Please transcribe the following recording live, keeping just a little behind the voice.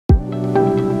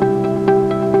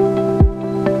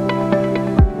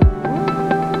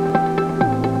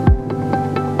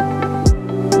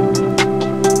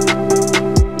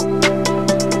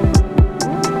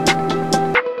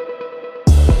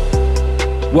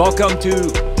Welcome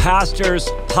to Pastors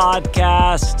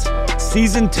Podcast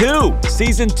Season 2.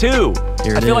 Season 2.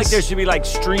 Here I feel like there should be like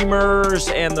streamers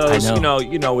and those, you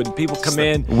know, when people come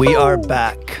in. We are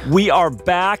back. We are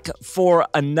back for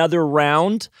another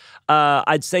round.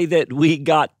 I'd say that we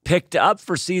got picked up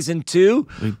for Season 2.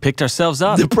 We picked ourselves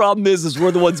up. The problem is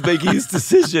we're the ones making these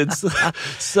decisions.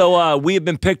 So we have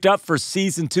been picked up for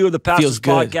Season 2 of the Pastors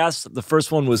Podcast. The first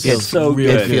one was so good.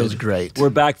 It feels great. We're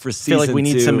back for Season 2. I feel like we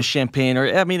need some champagne, or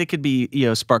I mean, it could be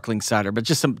sparkling cider, but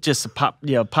just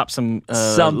pop some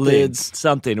lids,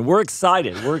 something. We're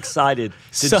excited. We're excited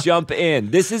to jump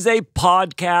in. This is a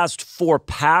podcast for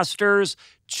pastors,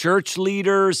 church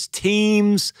leaders,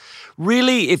 teams.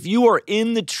 Really, if you are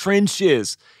in the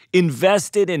trenches,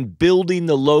 invested in building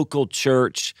the local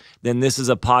church, then this is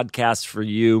a podcast for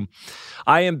you.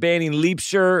 I am Banning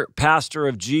Leapshire, pastor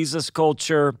of Jesus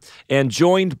Culture, and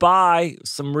joined by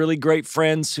some really great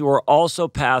friends who are also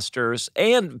pastors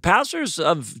and pastors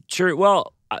of church.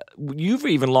 Well, you've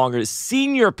even longer,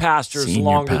 senior pastors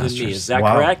longer than me. Is that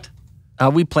correct?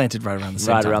 We planted right around the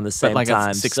same time. Right around the same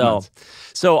time. 6 months.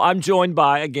 So I'm joined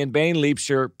by, again, Banning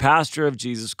Leapshire, pastor of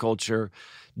Jesus Culture,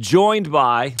 joined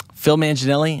by Phil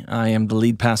Manginelli. I am the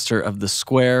lead pastor of the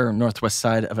Square, northwest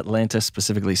side of Atlanta,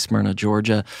 specifically Smyrna,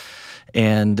 Georgia.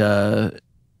 And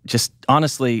just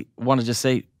honestly, want to just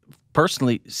say,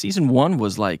 personally, Season 1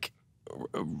 was like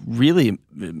really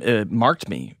marked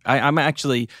me. I'm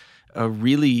actually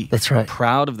really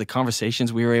proud of the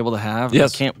conversations we were able to have.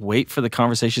 Yes. I can't wait for the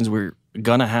conversations we're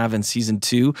gonna have in Season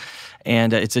 2,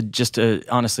 and it's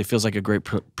honestly feels like a great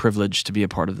privilege to be a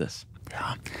part of this.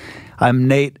 Yeah. I'm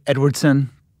Nate Edwardson,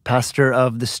 pastor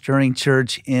of the Stirring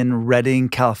Church in Redding,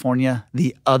 California,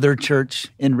 the other church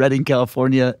in Redding,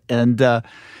 California, and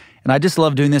I just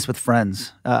love doing this with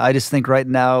friends. I just think right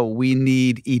now we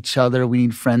need each other. We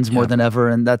need friends more than ever,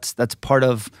 and that's part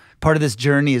of this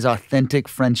journey is authentic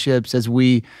friendships as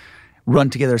we run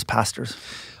together as pastors.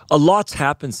 A lot's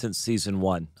happened since Season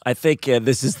 1. I think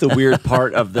this is the weird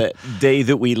part of the day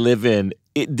that we live in.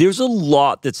 There's a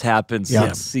lot that's happened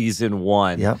since Season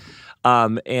 1. Yep.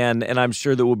 And I'm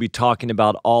sure that we'll be talking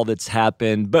about all that's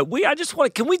happened. But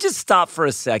can we just stop for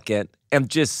a second and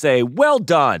just say, well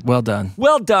done. Well done.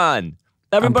 Well done.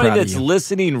 Everybody that's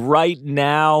listening right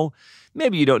now.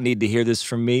 Maybe you don't need to hear this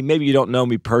from me. Maybe you don't know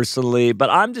me personally, but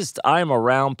I am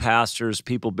around pastors,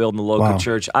 people building the local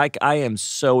church. I am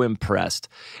so impressed.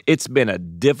 It's been a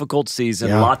difficult season,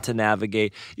 a lot to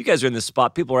navigate. You guys are in this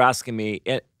spot. People are asking me,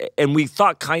 and we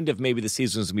thought kind of maybe the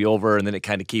season was going to be over, and then it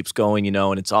kind of keeps going,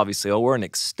 and it's obviously, we're in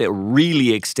a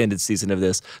really extended season of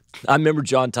this. I remember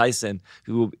John Tyson,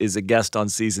 who is a guest on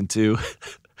Season 2.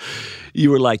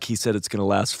 You were like, he said it's going to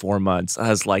last 4 months. I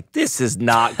was like, this is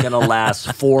not going to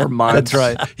last 4 months. That's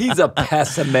right. He's a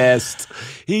pessimist.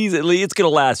 It's going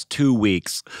to last 2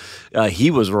 weeks.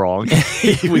 He was wrong.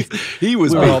 We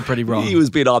were all pretty wrong. He was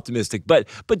being optimistic. But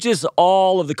just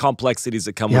all of the complexities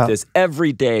that come with this.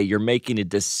 Every day you're making a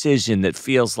decision that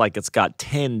feels like it's got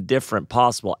 10 different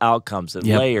possible outcomes and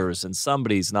layers, and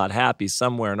somebody's not happy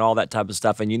somewhere and all that type of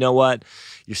stuff. And you know what?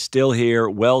 You're still here.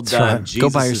 Well done. Right. Jesus Go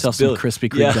buy yourself some Krispy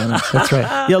Kreme donuts. That's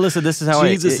right. Yeah, listen, this is how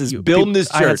Jesus is building this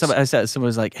church. Someone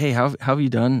was like, "Hey, how have you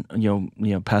done?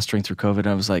 Pastoring through COVID?" And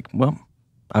I was like, "Well,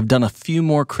 I've done a few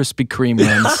more Krispy Kreme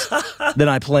runs than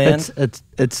I planned."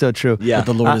 It's so true. Yeah, but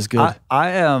the Lord is good. I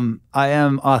am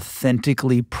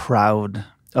authentically proud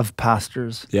of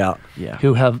pastors.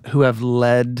 Who have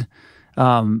led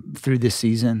through this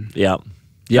season. Yeah.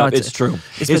 Yeah, it's true.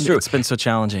 It's true. It's been so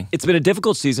challenging. It's been a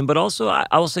difficult season, but also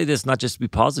I will say this, not just to be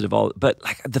positive, but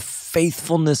like the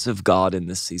faithfulness of God in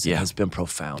this season has been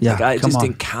profound. Yeah,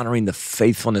 encountering the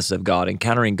faithfulness of God,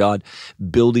 encountering God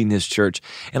building His church.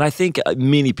 And I think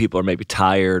many people are maybe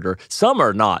tired, or some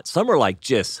are not. Some are like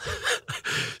just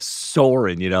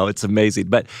soaring, it's amazing.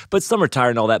 But some are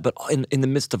tired and all that. But in the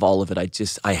midst of all of it,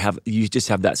 you just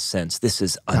have that sense this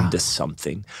is unto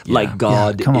something. Yeah. Like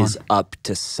God is up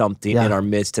to something in our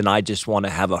midst, and I just want to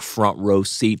have a front row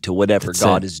seat to whatever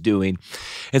God is doing.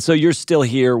 And so you're still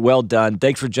here. Well done.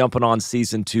 Thanks for jumping on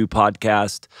Season 2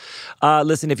 podcast.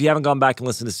 Listen, if you haven't gone back and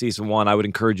listened to Season 1, I would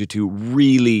encourage you to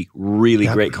really, really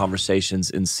great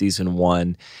conversations in Season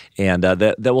 1, and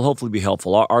that will hopefully be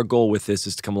helpful. Our goal with this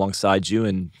is to come alongside you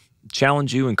and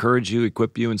challenge you, encourage you,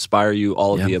 equip you, inspire you,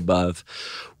 all of the above.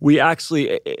 We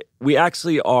actually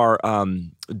are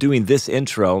doing this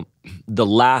intro the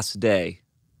last day.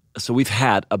 So we've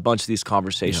had a bunch of these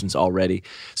conversations already.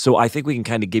 So I think we can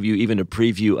kind of give you even a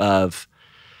preview of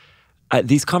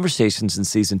these conversations in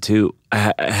season 2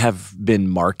 have been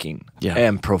marking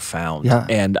and profound. Yeah.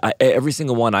 And every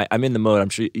single one, I'm in the mode, I'm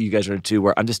sure you guys are too,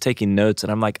 where I'm just taking notes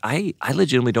and I'm like, I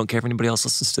legitimately don't care if anybody else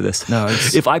listens to this. No,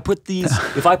 if I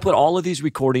put all of these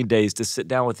recording days to sit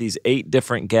down with these 8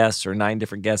 different guests or 9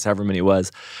 different guests, however many it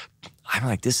was, I'm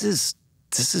like, this is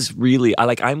really,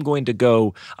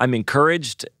 I'm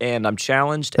encouraged and I'm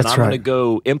challenged and I'm going to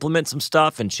go implement some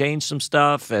stuff and change some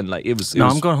stuff. And like,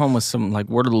 I'm going home with some like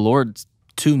word of the Lord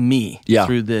to me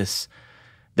through this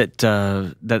that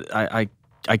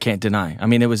I can't deny. I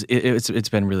mean, it's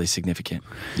been really significant.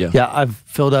 Yeah, I've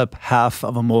filled up half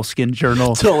of a Moleskine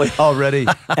journal already,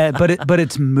 but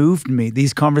it's moved me.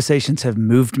 These conversations have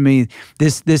moved me.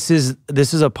 This is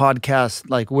a podcast,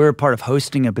 like we're a part of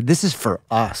hosting it, but this is for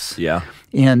us. Yeah,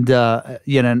 and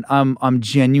and I'm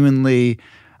genuinely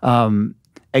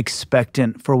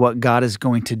expectant for what God is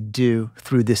going to do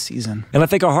through this season. And I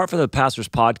think our heart for the Pastors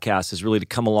Podcast is really to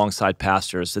come alongside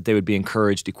pastors, that they would be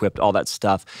encouraged, equipped, all that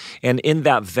stuff. And in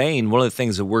that vein, one of the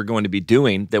things that we're going to be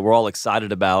doing that we're all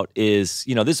excited about is,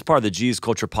 this is part of the Jesus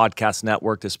Culture Podcast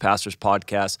Network, this Pastors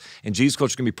Podcast, and Jesus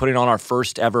Culture is going to be putting on our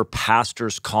first ever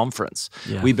Pastors Conference.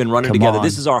 Yeah. We've been running together.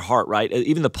 This is our heart, right?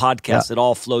 Even the podcast, it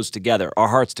all flows together. Our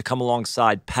heart's to come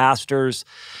alongside pastors,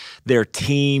 their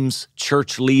teams,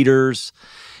 church leaders.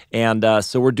 And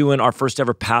so we're doing our first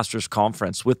ever pastors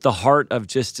conference with the heart of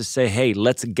just to say, hey,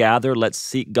 let's gather, let's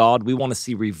seek God. We want to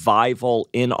see revival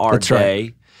in our day.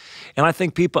 Right. And I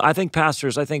think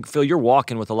pastors, Phil, you're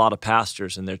walking with a lot of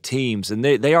pastors and their teams, and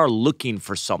they are looking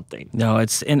for something. No,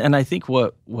 and I think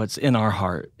what's in our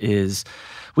heart is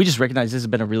we just recognize this has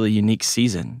been a really unique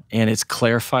season, and it's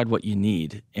clarified what you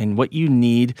need. And what you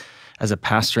need as a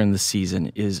pastor in the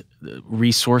season is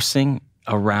resourcing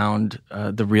around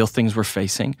the real things we're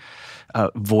facing,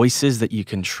 voices that you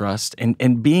can trust,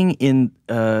 and being in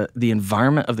the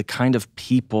environment of the kind of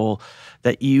people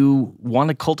that you want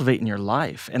to cultivate in your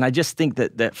life. And I just think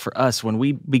that for us, when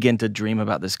we begin to dream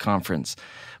about this conference,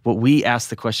 what we ask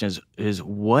the question is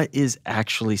what is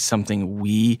actually something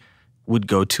we would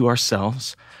go to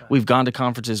ourselves. We've gone to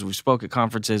conferences, we've spoke at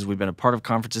conferences, we've been a part of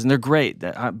conferences, and they're great.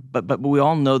 But we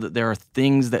all know that there are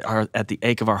things that are at the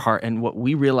ache of our heart, and what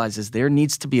we realize is there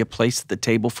needs to be a place at the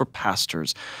table for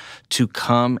pastors to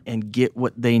come and get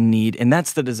what they need, and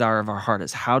that's the desire of our heart,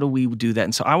 is how do we do that?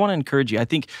 And so I want to encourage you. I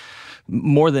think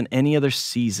more than any other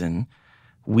season,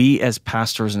 we as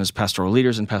pastors and as pastoral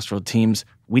leaders and pastoral teams,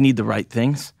 we need the right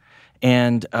things.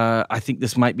 And I think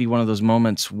this might be one of those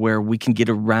moments where we can get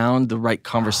around the right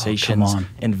conversations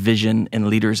and vision and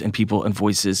leaders and people and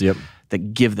voices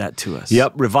that give that to us.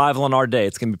 Yep, revival in our day.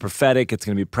 It's going to be prophetic. It's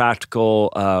going to be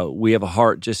practical. We have a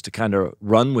heart just to kind of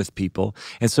run with people.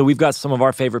 And so we've got some of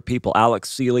our favorite people. Alex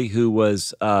Seeley, who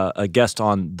was a guest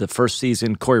on the first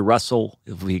season. Corey Russell,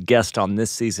 who we guest on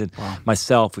this season. Wow.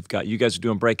 Myself, we've got, you guys are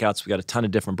doing breakouts. We've got a ton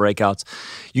of different breakouts.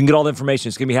 You can get all the information.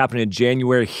 It's going to be happening in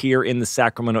January here in the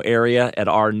Sacramento area at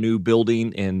our new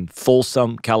building in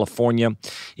Folsom, California.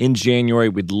 In January,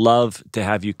 we'd love to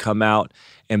have you come out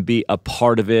and be a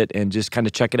part of it and just kind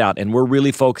of check it out. And we're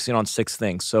really focusing on 6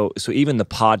 things. So even the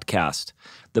podcast,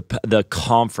 the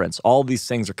conference, all these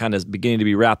things are kind of beginning to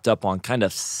be wrapped up on kind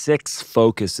of 6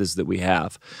 focuses that we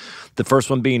have. The first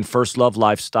one being first love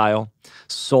lifestyle,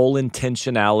 soul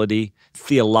intentionality,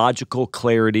 theological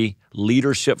clarity,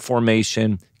 leadership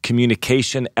formation,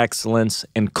 communication excellence,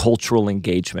 and cultural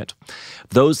engagement.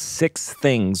 Those 6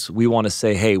 things, we want to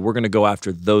say, hey, we're going to go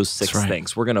after those 6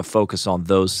 things. We're going to focus on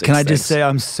those 6 things. Can I just say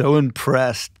I'm so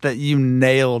impressed that you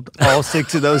nailed all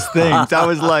 6 of those things. I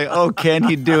was like, oh, can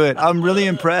he do it? I'm really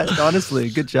impressed,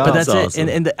 honestly. Good job. But that's awesome.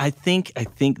 it. And I think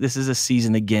this is a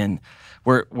season again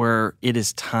where it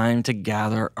is time to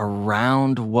gather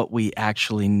around what we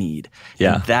actually need.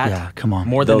 Yeah. And that, come on.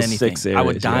 more than Those anything, 6 areas, I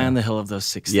would die on the hill of those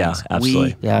 6 things.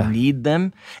 Absolutely. We need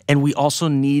them, and we also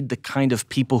need the kind of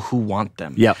people who want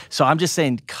them. Yep. So I'm just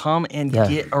saying, come and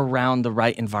get around the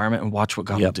right environment and watch what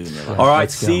God will do in your life. All right,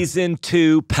 season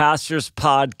 2, Pastors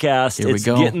Podcast. Here we it's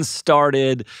go. Getting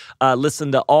started.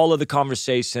 Listen to all of the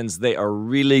conversations. They are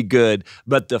really good.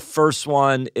 But the first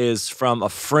one is from a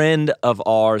friend of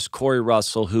ours, Corey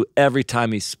Russell, who every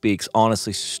time he speaks,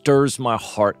 honestly, stirs my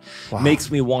heart, makes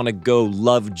me want to go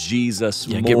love Jesus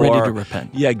more. Get ready to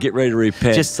repent. Yeah, get ready to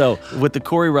repent. Just so with the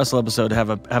Corey Russell episode, have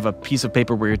a piece of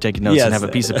paper where you're taking notes and have a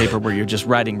piece of paper where you're just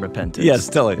writing repentance. Yes,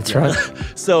 totally. That's right.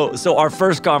 So our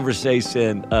first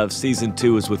conversation of season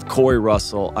 2 is with Corey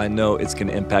Russell. I know it's going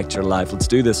to impact your life. Let's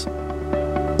do this.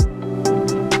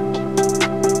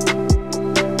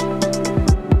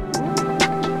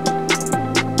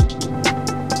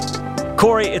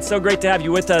 Corey, it's so great to have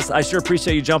you with us. I sure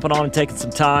appreciate you jumping on and taking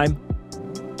some time.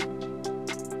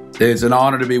 It's an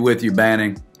honor to be with you,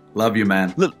 Banning. Love you,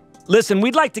 man. Listen,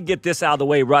 we'd like to get this out of the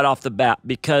way right off the bat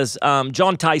because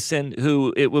John Tyson,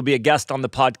 who it will be a guest on the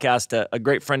podcast, a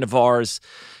great friend of ours,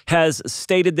 has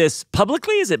stated this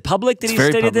publicly. Is it public that he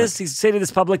stated this? He's stated this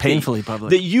publicly. Painfully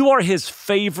public. That you are his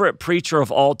favorite preacher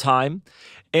of all time.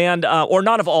 And or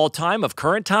not of all time, of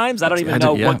current times. I don't even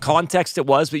know what context it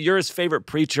was, but you're his favorite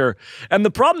preacher. And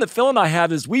the problem that Phil and I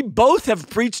have is we both have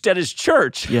preached at his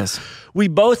church. Yes. We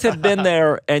both have been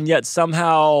there, and yet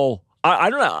somehow...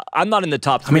 I don't know. I'm not in the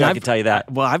top three. I can tell you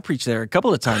that. Well, I've preached there a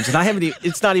couple of times, and I haven't.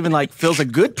 It's not even like Phil's a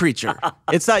good preacher.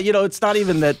 It's not. It's not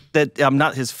even that I'm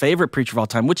not his favorite preacher of all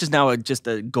time, which is now just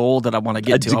a goal that I want to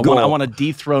get to. I want to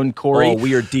dethrone Corey. Oh,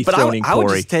 we are dethroning Corey. I would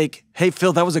just take. Hey,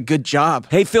 Phil, that was a good job.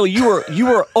 Hey, Phil, you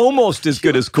were almost as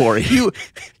good as Corey.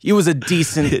 You was a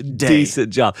decent day. Decent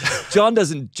job. John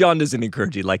doesn't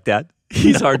encourage you like that.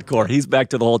 He's hardcore. He's back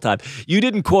to the whole time. You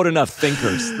didn't quote enough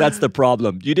thinkers. That's the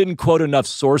problem. You didn't quote enough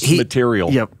source material.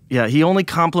 Yep. Yeah. He only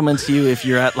compliments you if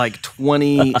you're at like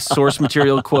 20 source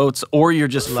material quotes, or you're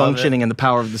just functioning in the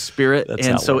power of the Spirit.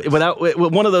 And so without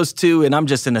one of those two, and I'm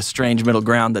just in a strange middle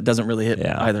ground that doesn't really hit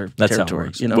either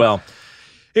territory. Well.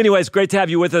 Anyways, great to have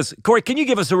you with us. Corey, can you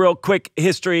give us a real quick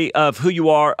history of who you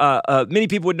are? Many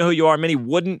people would know who you are, many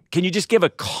wouldn't. Can you just give a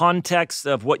context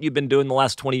of what you've been doing the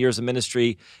last 20 years of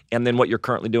ministry and then what you're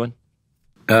currently doing?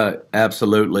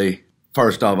 Absolutely.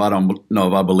 First off, I don't know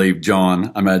if I believe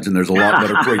John. I imagine there's a lot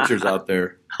better preachers out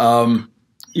there.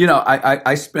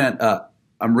 I spent,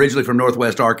 I'm originally from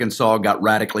Northwest Arkansas, got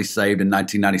radically saved in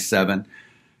 1997.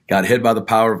 Got hit by the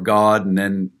power of God, and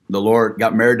then the Lord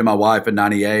got married to my wife in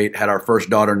 98, had our first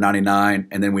daughter in 99,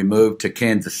 and then we moved to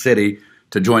Kansas City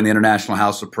to join the International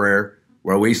House of Prayer,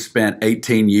 where we spent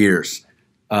 18 years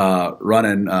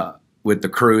running with the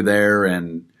crew there,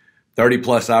 and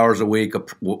 30-plus hours a week of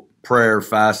prayer,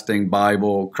 fasting,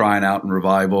 Bible, crying out in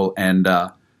revival. And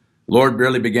Lord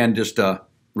really began just to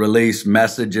release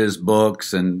messages,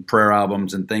 books, and prayer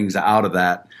albums and things out of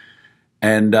that.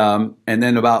 And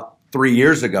then about 3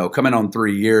 years ago, coming on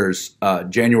 3 years,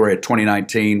 January of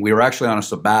 2019, we were actually on a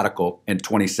sabbatical in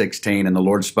 2016, and the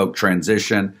Lord spoke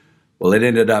transition. Well, it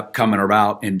ended up coming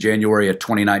about in January of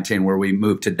 2019, where we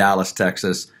moved to Dallas,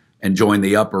 Texas, and joined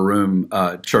the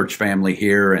Upperroom church family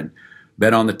here, and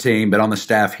been on the team, been on the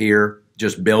staff here,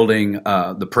 just building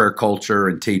the prayer culture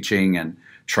and teaching and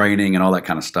training and all that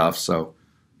kind of stuff. So,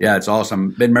 yeah, it's awesome.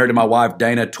 Been married to my wife,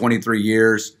 Dana, 23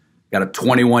 years. Got a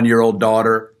 21-year-old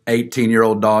daughter,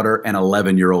 18-year-old daughter, and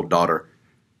 11-year-old daughter,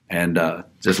 and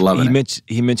just loving it.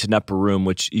 He mentioned Upperroom,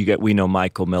 which we know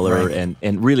Michael Miller, right.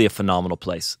 and really a phenomenal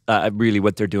place. Really,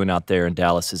 what they're doing out there in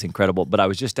Dallas is incredible. But I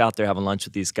was just out there having lunch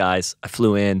with these guys. I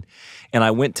flew in, and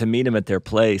I went to meet them at their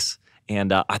place,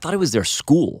 and I thought it was their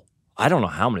school. I don't know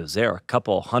how many was there, a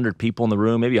couple hundred people in the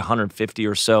room, maybe 150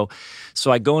 or so.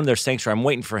 So I go into their sanctuary. I'm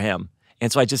waiting for him.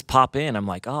 And so I just pop in. I'm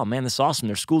like, oh, man, this is awesome.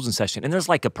 There's school's in session. And there's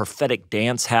like a prophetic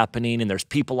dance happening, and there's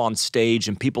people on stage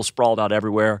and people sprawled out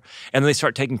everywhere. And then they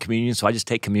start taking communion, so I just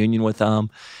take communion with them.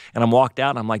 And I'm walked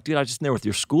out, and I'm like, dude, I was just in there with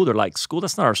your school. They're like, school?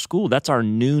 That's not our school. That's our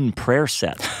noon prayer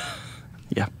set.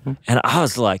 Yeah. And I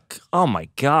was like, oh, my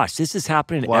gosh, this is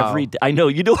happening every day. I know.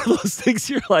 You know those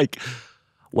things you're like,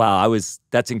 wow,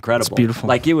 that's incredible. It's beautiful.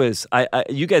 Like it was,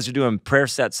 you guys are doing prayer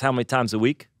sets how many times a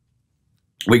week?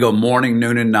 We go morning,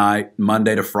 noon, and night,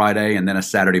 Monday to Friday, and then a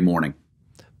Saturday morning.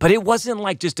 But it wasn't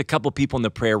like just a couple people in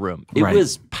the prayer room. It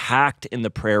was packed in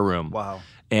the prayer room. Wow.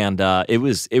 And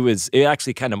it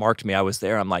actually kind of marked me. I was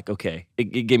there. I'm like, okay,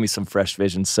 it gave me some fresh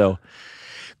vision. So,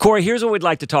 Corey, here's what we'd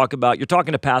like to talk about. You're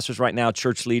talking to pastors right now,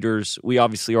 church leaders. We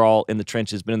obviously are all in the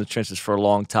trenches, been in the trenches for a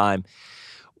long time.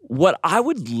 What I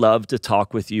would love to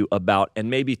talk with you about, and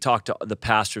maybe talk to the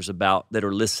pastors about that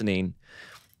are listening,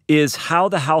 is how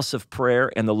the house of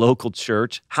prayer and the local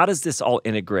church, how does this all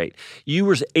integrate? You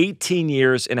were 18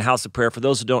 years in a house of prayer. For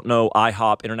those who don't know,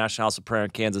 IHOP, International House of Prayer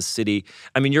in Kansas City.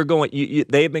 I mean,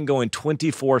 they have been going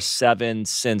 24/7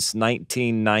 since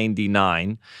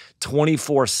 1999,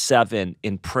 24/7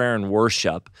 in prayer and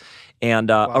worship, and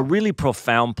a really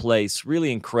profound place,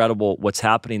 really incredible what's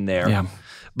happening there. Yeah.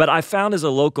 But I found as a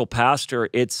local pastor,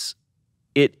 it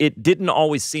didn't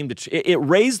always seem to, it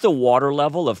raised the water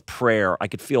level of prayer. I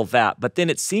could feel that. But then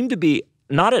it seemed to be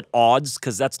not at odds,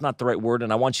 because that's not the right word,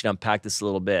 and I want you to unpack this a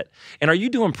little bit. And are you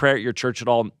doing prayer at your church at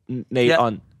all, Nate?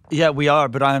 Yeah. Yeah, we are,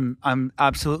 but I'm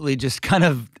absolutely just kind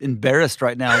of embarrassed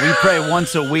right now. We pray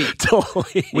once a week.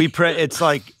 Totally. We pray. It's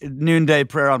like noonday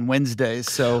prayer on Wednesdays.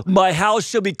 So my house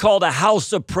should be called a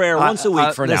house of prayer once a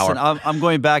week for an hour. I'm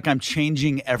going back. I'm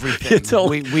changing everything.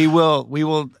 We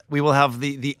will have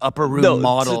the upper room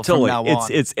model totally. from now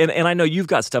on. And I know you've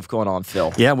got stuff going on,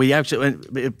 Phil. Yeah, we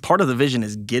actually, part of the vision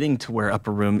is getting to where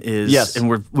Upper Room is. Yes. And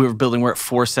we're building, we're at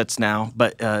 4 sets now,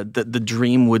 but the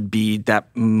dream would be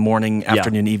that morning,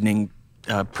 afternoon, evening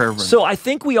prayer room. So I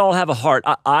think we all have a heart.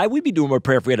 I would be doing more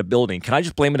prayer if we had a building. Can I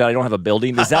just blame it that I don't have a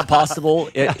building? Is that possible?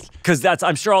 Because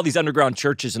I'm sure all these underground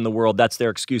churches in the world, that's their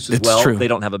excuse as well. True. They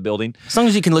don't have a building. As long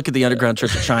as you can look at the underground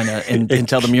church of China and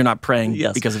tell them you're not praying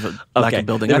because of a lack of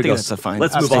building. I think that's a fine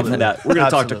Let's move on from that. We're going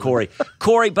to talk to Absolutely.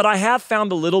 Corey, but I have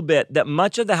found a little bit that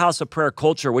much of the house of prayer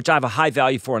culture, which I have a high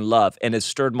value for and love and has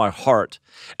stirred my heart,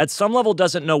 at some level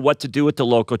doesn't know what to do with the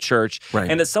local church. Right.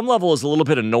 And at some level is a little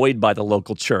bit annoyed by the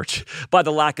local church, by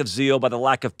the lack of zeal, by the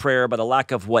lack of prayer, by the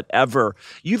lack of whatever.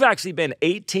 You've actually been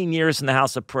 18 years in the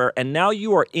house of prayer, and now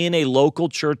you are in a local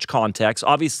church context.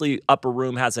 Obviously, Upper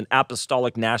Room has an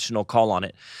apostolic national call on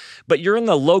it, but you're in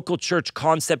the local church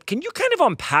concept. Can you kind of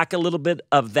unpack a little bit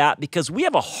of that? Because we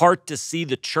have a heart to see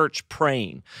the church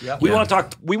praying. Yeah. We want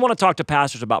to talk to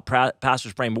pastors about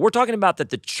pastors praying, but we're talking about that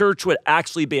the church would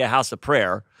actually be a house of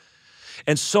prayer.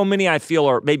 And so many, I feel,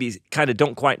 are maybe kind of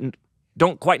don't quite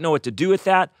know what to do with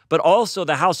that. But also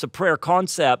the house of prayer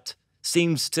concept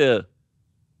seems to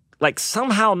like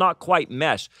somehow not quite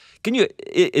mesh. Can you,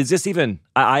 is this even,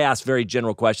 I ask very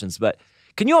general questions, but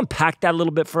can you unpack that a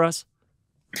little bit for us?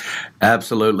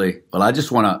 Absolutely. Well, I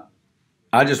just want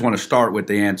to start with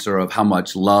the answer of how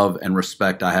much love and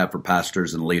respect I have for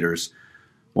pastors and leaders,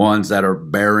 ones that are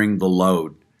bearing the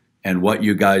load. And what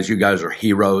you guys are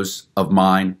heroes of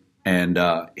mine and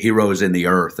heroes in the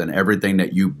earth, and everything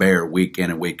that you bear week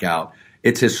in and week out.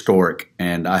 It's historic,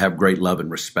 and I have great love and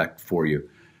respect for you,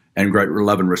 and great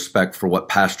love and respect for what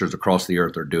pastors across the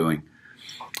earth are doing.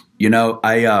 You know,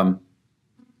 one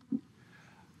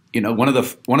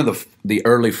of the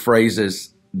early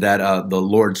phrases that the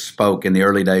Lord spoke in the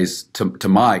early days to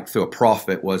Mike through a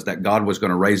prophet was that God was going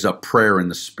to raise up prayer in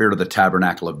the spirit of the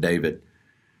tabernacle of David,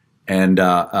 and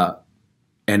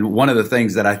one of the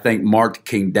things that I think marked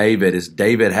King David is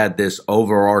David had this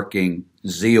overarching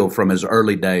zeal from his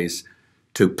early days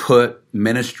to put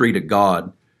ministry to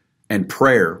God and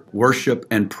prayer, worship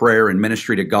and prayer and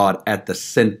ministry to God at the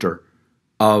center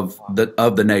of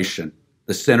the nation,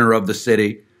 the center of the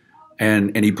city.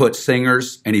 And he put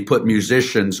singers and he put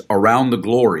musicians around the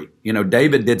glory. You know,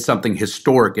 David did something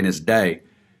historic in his day.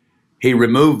 He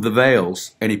removed the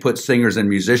veils and he put singers and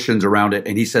musicians around it.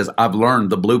 And he says, I've learned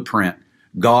the blueprint.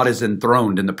 God is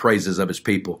enthroned in the praises of his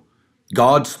people.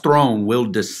 God's throne will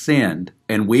descend,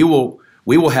 and we will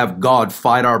have God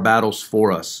fight our battles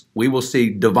for us. We will see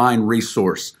divine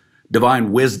resource,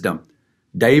 divine wisdom.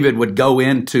 David would go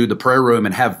into the prayer room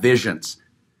and have visions.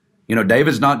 You know,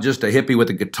 David's not just a hippie with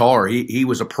a guitar. He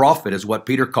was a prophet, is what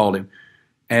Peter called him.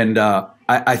 And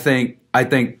I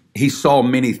think he saw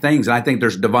many things, and I think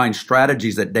there's divine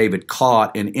strategies that David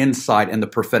caught and insight in the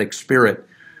prophetic spirit.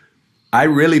 I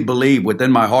really believe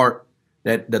within my heart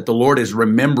that the Lord is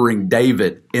remembering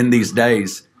David in these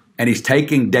days, and he's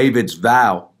taking David's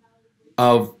vow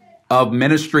of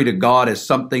ministry to God as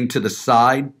something to the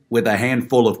side with a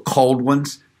handful of cold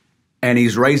ones, and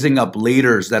he's raising up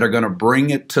leaders that are going to bring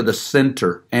it to the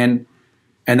center and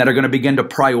that are going to begin to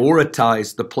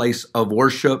prioritize the place of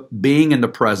worship, being in the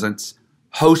presence,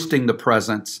 hosting the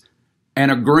presence,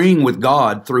 and agreeing with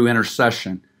God through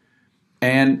intercession.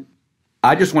 And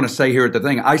I just want to say here at the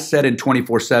thing, I said in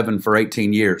 24/7 for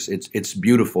 18 years. It's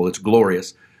beautiful. It's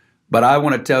glorious. But I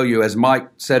want to tell you, as Mike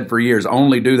said for years,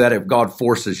 only do that if God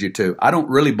forces you to. I don't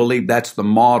really believe that's the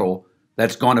model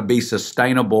that's going to be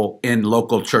sustainable in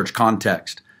local church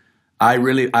context.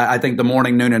 I think the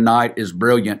morning, noon, and night is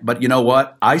brilliant. But you know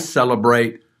what? I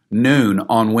celebrate noon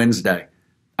on Wednesday.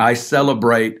 I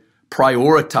celebrate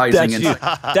prioritizing.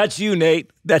 That's you,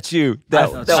 Nate. That's you.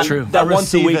 That's true. That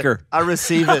once a weeker. I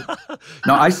receive it.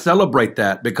 No, I celebrate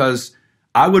that because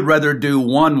I would rather do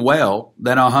one well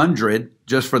than 100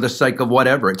 just for the sake of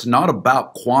whatever. It's not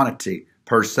about quantity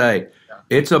per se.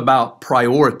 It's about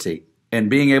priority and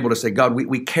being able to say, God,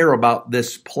 we care about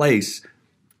this place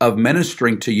of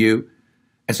ministering to you.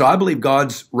 And so I believe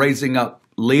God's raising up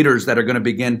leaders that are going to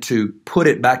begin to put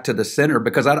it back to the center,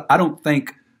 because I don't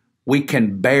think we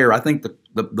can bear. I think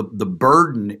the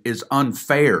burden is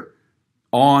unfair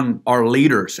on our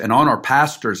leaders and on our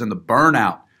pastors, and the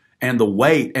burnout and the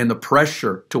weight and the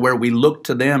pressure to where we look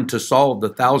to them to solve the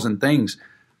 1,000 things.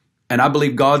 And I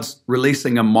believe God's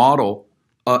releasing a model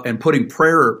and putting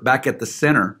prayer back at the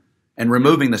center and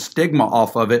removing the stigma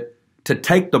off of it to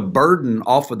take the burden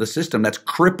off of the system that's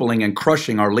crippling and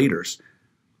crushing our leaders.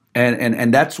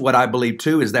 And that's what I believe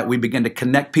too, is that we begin to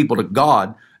connect people to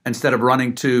God instead of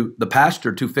running to the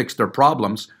pastor to fix their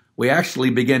problems. We actually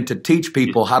begin to teach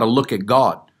people how to look at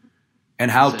God and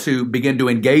how to begin to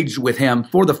engage with Him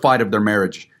for the fight of their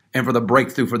marriage and for the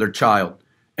breakthrough for their child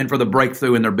and for the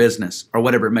breakthrough in their business or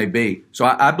whatever it may be. So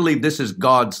I believe this is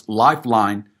God's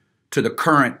lifeline to the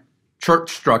current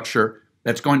church structure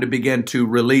that's going to begin to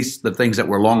release the things that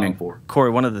we're longing for.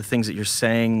 Corey, one of the things that you're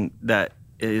saying that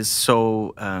is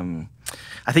so,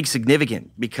 I think,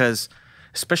 significant, because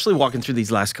especially walking through these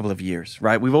last couple of years,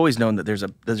 right? We've always known that there's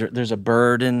a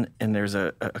burden and there's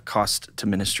a cost to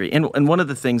ministry. And one of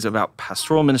the things about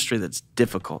pastoral ministry that's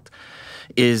difficult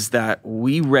is that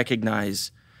we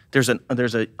recognize there's an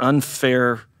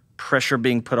unfair pressure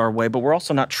being put our way, but we're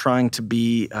also not trying to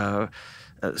be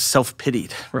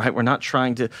self-pitied, right? We're not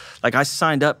trying to, like, I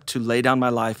signed up to lay down my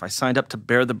life. I signed up to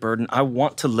bear the burden. I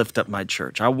want to lift up my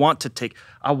church. I want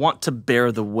to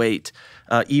bear the weight,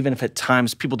 even if at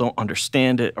times people don't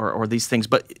understand it or these things.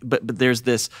 But there's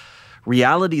this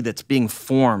reality that's being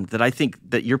formed that I think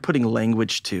that you're putting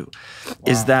language to,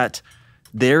 is that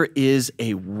there is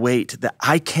a weight that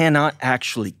I cannot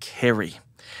actually carry.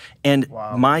 And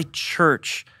my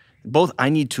church, both I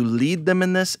need to lead them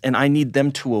in this and I need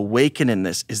them to awaken in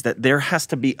this, is that there has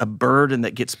to be a burden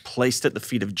that gets placed at the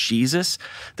feet of Jesus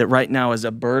that right now is a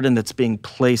burden that's being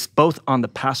placed both on the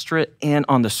pastorate and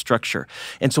on the structure.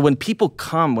 And so when people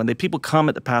come at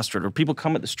the pastorate or people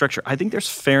come at the structure, I think there's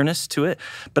fairness to it,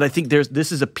 but I think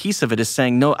this is a piece of it, is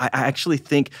saying, no, I actually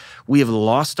think we have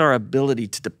lost our ability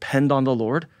to depend on the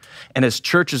Lord. And as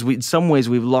churches, in some ways,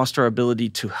 we've lost our ability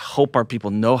to help our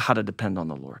people know how to depend on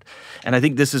the Lord. And I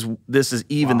think this is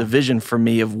even the vision for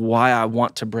me of why I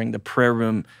want to bring the prayer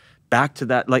room back to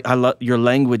that. Like, your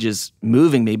language is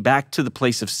moving me back to the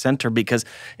place of center, because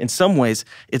in some ways,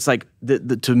 it's like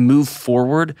to move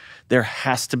forward, there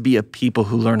has to be a people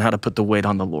who learn how to put the weight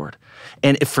on the Lord.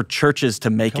 And if for churches to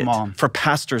make for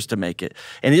pastors to make it.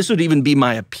 And this would even be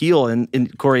my appeal,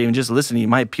 and Corey, and just listening,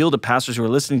 my appeal to pastors who are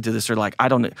listening to this are like, how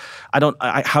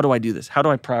do I do this? How do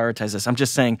I prioritize this? I'm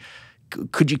just saying,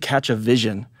 could you catch a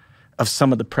vision of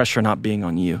some of the pressure not being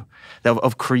on you,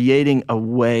 of creating a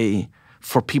way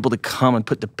for people to come and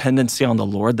put dependency on the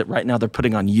Lord that right now they're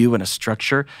putting on you in a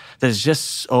structure that is just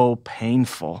so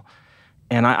painful.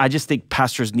 And I just think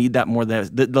pastors need that more than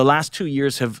the last 2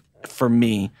 years have, for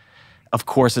me, of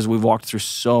course, as we've walked through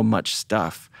so much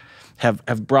stuff,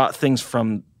 have brought things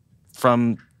from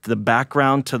the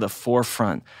background to the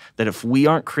forefront, that if we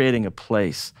aren't creating a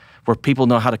place where people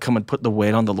know how to come and put the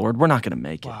weight on the Lord, we're not going to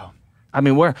make it. How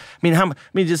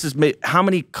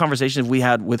many conversations have we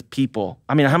had with people?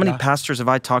 I mean, how many pastors have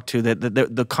I talked to that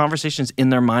the conversations in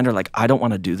their mind are like, I don't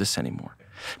want to do this anymore.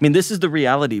 I mean, this is the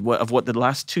reality of what the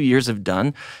last 2 years have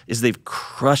done, is they've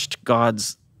crushed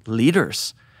God's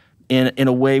leaders in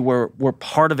a way where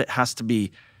part of it has to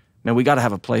be, man, we got to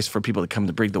have a place for people to come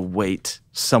to bring the weight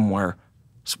somewhere,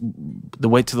 the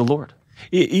weight to the Lord.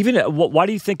 Even why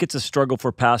do you think it's a struggle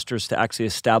for pastors to actually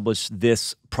establish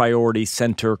this priority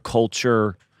center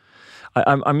culture?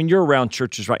 I mean, you're around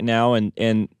churches right now,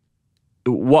 and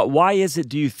why is it,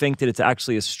 do you think, that it's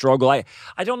actually a struggle? I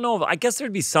don't know. I guess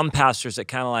there'd be some pastors that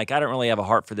kind of like, I don't really have a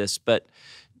heart for this, but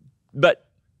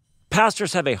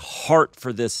pastors have a heart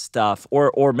for this stuff,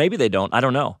 or maybe they don't. I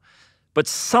don't know. But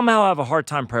somehow have a hard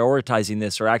time prioritizing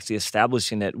this or actually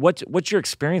establishing it. What's your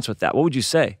experience with that? What would you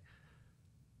say?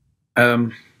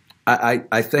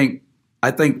 I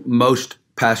think most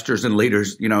pastors and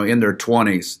leaders, in their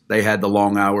 20s, they had the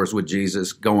long hours with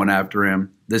Jesus going after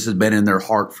him. This has been in their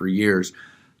heart for years.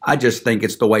 I just think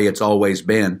it's the way it's always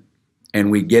been.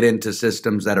 And we get into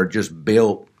systems that are just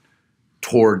built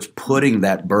towards putting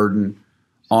that burden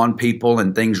on people,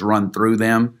 and things run through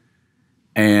them.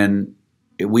 And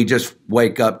we just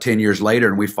wake up 10 years later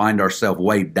and we find ourselves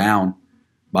weighed down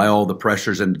by all the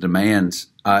pressures and demands.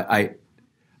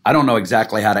 I don't know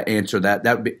exactly how to answer that.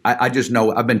 I just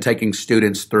know I've been taking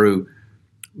students through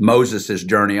Moses'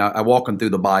 journey. I walk them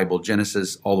through the Bible,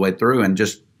 Genesis all the way through, and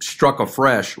just struck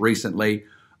afresh recently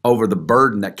over the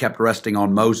burden that kept resting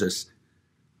on Moses,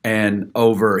 and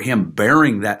over him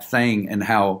bearing that thing, and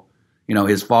how,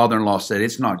 his father-in-law said,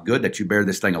 it's not good that you bear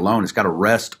this thing alone. It's got to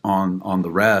rest on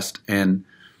the rest. And,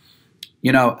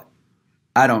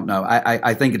 I don't know.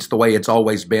 I think it's the way it's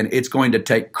always been. It's going to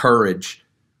take courage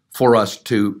for us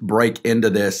to break into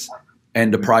this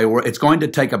and to prioritize. It's going to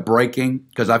take a breaking,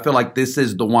 because I feel like this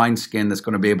is the wineskin that's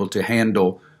going to be able to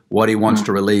handle what he wants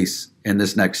to release in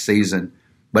this next season.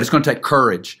 But it's going to take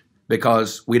courage,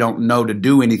 because we don't know to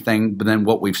do anything than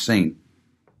what we've seen.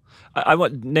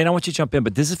 Nate, I want you to jump in,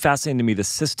 but this is fascinating to me, the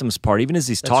systems part, even as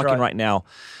he's talking right now,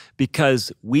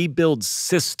 because we build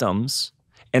systems,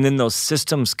 and then those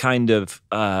systems kind of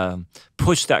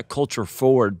push that culture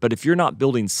forward. But if you're not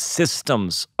building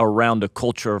systems around a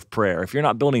culture of prayer, if you're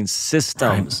not building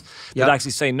systems that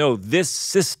actually say, no, this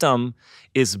system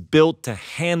is built to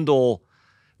handle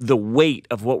the weight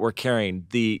of what we're carrying.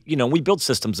 We build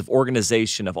systems of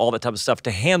organization, of all that type of stuff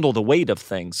to handle the weight of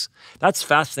things. That's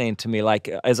fascinating to me. Like,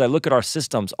 as I look at our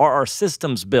systems, are our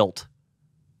systems built?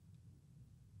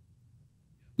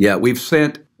 Yeah, we've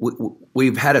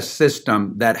had a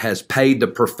system that has paid the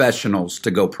professionals to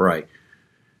go pray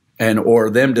or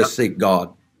them to seek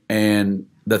God. And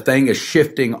the thing is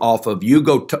shifting off of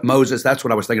Moses. That's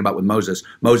what I was thinking about with Moses.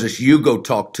 Moses, you go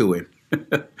talk to him.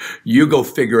 You go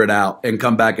figure it out and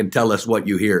come back and tell us what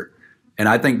you hear. And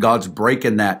I think God's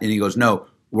breaking that. And he goes, no,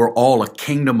 we're all a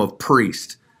kingdom of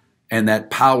priests, and that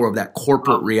power of that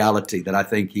corporate reality that I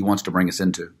think he wants to bring us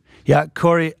into. Yeah,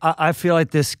 Corey, I feel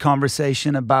like this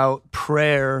conversation about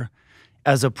prayer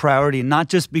as a priority, not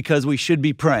just because we should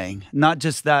be praying, not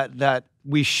just that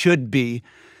we should be,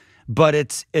 but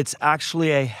it's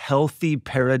actually a healthy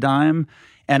paradigm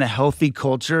and a healthy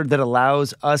culture that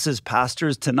allows us as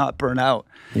pastors to not burn out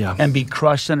and be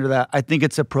crushed under that. I think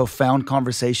it's a profound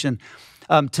conversation.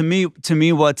 To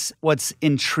me, what's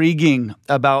intriguing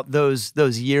about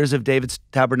those years of David's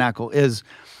tabernacle is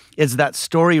that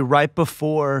story right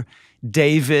before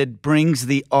David brings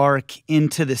the ark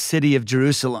into the city of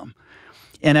Jerusalem.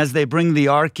 And as they bring the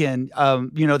ark in,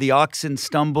 the oxen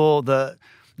stumble, the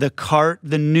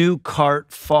new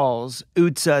cart falls.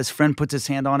 Uzzah, his friend, puts his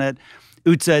hand on it.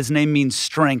 Uzzah, his name means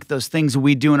strength, those things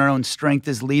we do in our own strength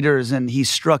as leaders, and he's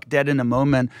struck dead in a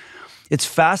moment. It's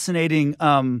fascinating,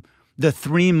 the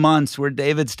 3 months where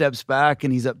David steps back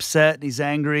and he's upset and he's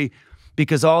angry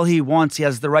because all he wants, he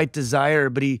has the right desire,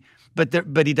 but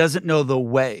he doesn't know the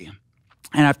way.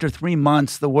 And after 3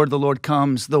 months, the word of the Lord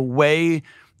comes, the way,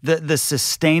 the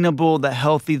sustainable, the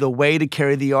healthy, the way to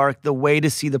carry the ark, the way to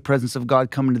see the presence of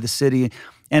God come into the city.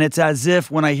 And it's as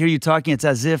if, when I hear you talking, it's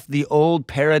as if the old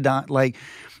paradigm, like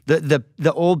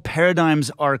the old paradigms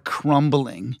are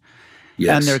crumbling.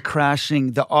 Yes. And they're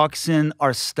crashing. The oxen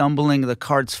are stumbling, the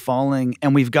cart's falling,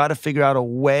 and we've got to figure out a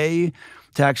way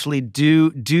to actually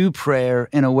do prayer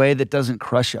in a way that doesn't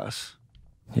crush us.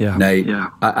 Yeah. Nate,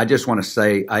 I just want to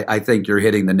say, I think you're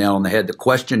hitting the nail on the head. The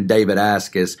question David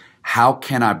asked is, how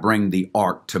can I bring the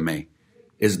ark to me?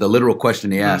 Is the literal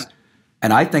question he asked.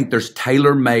 And I think there's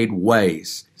tailor-made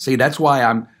ways. See, that's why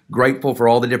I'm grateful for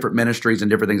all the different ministries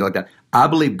and different things like that. I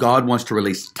believe God wants to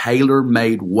release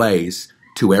tailor-made ways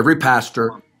to every pastor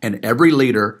and every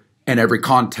leader and every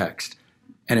context.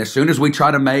 And as soon as we try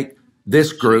to make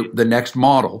this group the next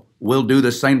model, we'll do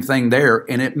the same thing there,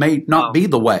 and it may not be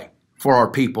the way for our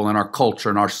people and our culture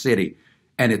and our city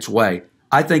and its way.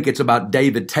 I think it's about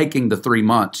David taking the 3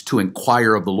 months to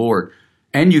inquire of the Lord.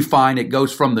 And you find it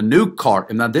goes from the new cart.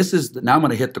 And now I'm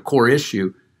going to hit the core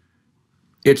issue.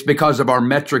 It's because of our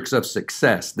metrics of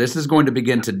success. This is going to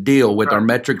begin to deal with our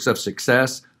metrics of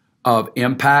success, of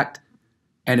impact,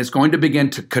 and it's going to begin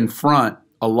to confront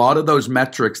a lot of those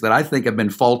metrics that I think have been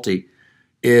faulty.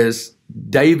 Is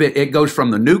David, it goes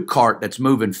from the new cart that's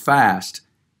moving fast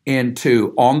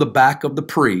into on the back of the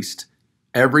priest,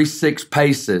 every 6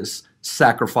 paces,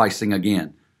 sacrificing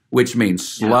again, which means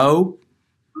slow,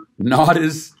 not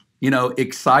as,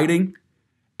 exciting,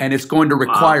 and it's going to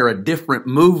require a different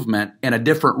movement and a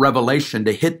different revelation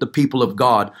to hit the people of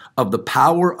God of the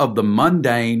power of the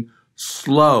mundane,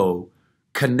 slow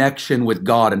connection with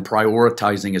God and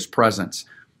prioritizing His presence.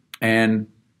 And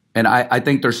I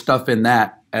think there's stuff in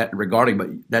that regarding,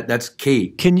 but that's key.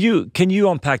 Can you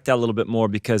unpack that a little bit more?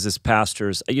 Because as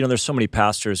pastors, there's so many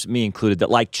pastors, me included, that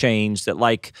like change, that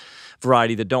like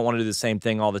variety, that don't want to do the same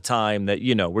thing all the time, that,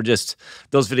 we're just,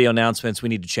 those video announcements, we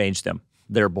need to change them.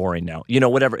 They're boring now.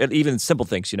 Whatever, even simple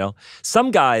things,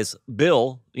 Some guys,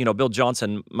 Bill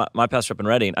Johnson, my pastor up in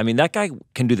Redding, that guy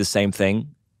can do the same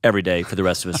thing every day for the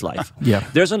rest of his life. Yeah.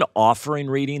 There's an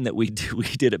offering reading that we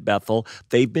did at Bethel.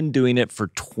 They've been doing it for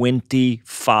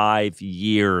 25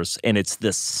 years, and it's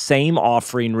the same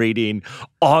offering reading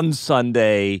on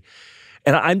Sunday.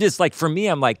 And I'm just like, for me,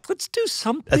 I'm like, let's do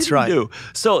something. That's right. New.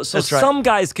 So some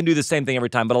guys can do the same thing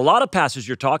every time, but a lot of pastors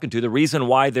you're talking to, the reason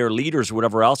why they're leaders or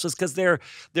whatever else is because they're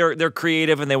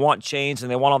creative and they want change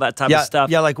and they want all that type of stuff.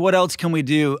 Yeah, like what else can we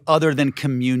do other than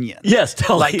communion? Yes,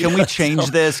 totally. Like, can we change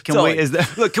this? Can we?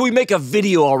 Look, can we make a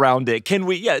video around it? Can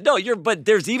we? Yeah, no. But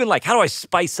there's even like, how do I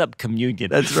spice up communion?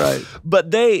 That's right.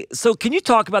 But so can you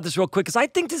talk about this real quick? Because I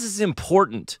think this is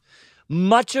important.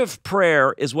 much of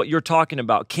prayer is what you're talking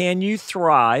about. Can you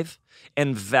thrive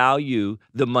and value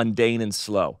the mundane and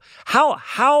slow?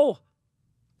 How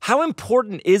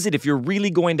important is it, if you're really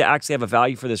going to actually have a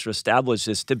value for this or establish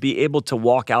this, to be able to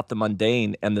walk out the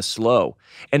mundane and the slow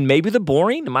and maybe the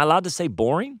boring? Am I allowed to say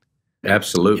boring?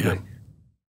 Absolutely.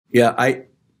 Yeah,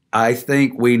 I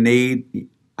think we need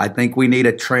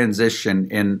a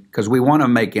transition because we want to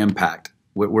make impact.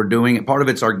 We're doing it. Part of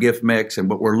it's our gift mix, and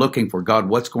what we're looking for, God,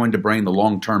 what's going to bring the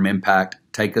long-term impact,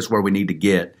 take us where we need to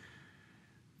get.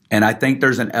 And I think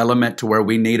there's an element to where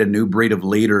we need a new breed of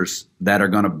leaders that are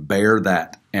going to bear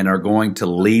that and are going to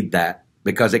lead that,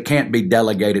 because it can't be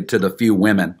delegated to the few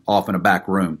women off in a back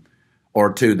room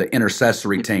or to the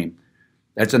intercessory team.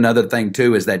 That's another thing,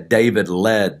 too, is that David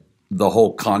led the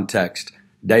whole context.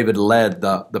 David led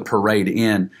the parade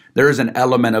in. There is an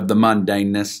element of the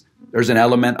mundaneness. There's an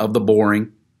element of the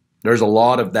boring. There's a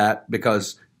lot of that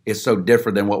because it's so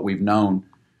different than what we've known.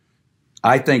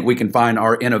 I think we can find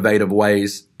our innovative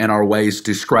ways and our ways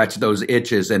to scratch those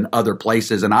itches in other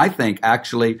places. And I think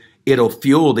actually it'll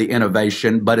fuel the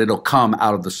innovation, but it'll come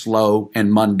out of the slow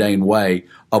and mundane way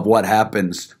of what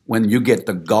happens when you get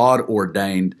the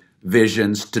God-ordained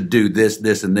visions to do this,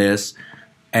 this, and this,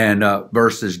 and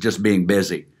versus just being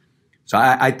busy. So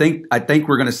I think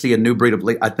we're going to see a new breed of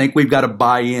leader. I think we've got to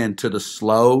buy into the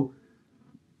slow,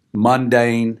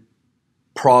 mundane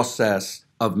process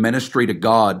of ministry to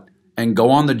God and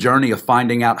go on the journey of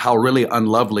finding out how really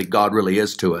unlovely God really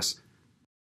is to us,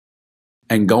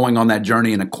 and going on that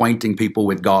journey and acquainting people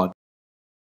with God.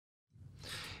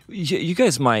 You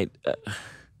guys might.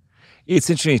 It's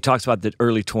interesting. He talks about the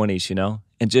early 20s,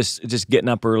 and just getting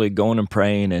up early, going and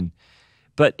praying,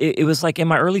 But it was like in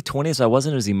my early 20s, I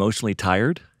wasn't as emotionally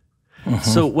tired. Mm-hmm.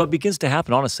 So what begins to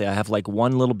happen, honestly, I have like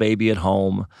one little baby at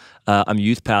home. I'm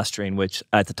youth pastoring, which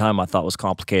at the time I thought was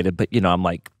complicated. But, I'm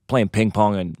like playing ping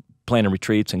pong and planning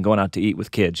retreats and going out to eat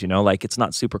with kids, like it's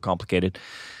not super complicated.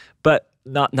 But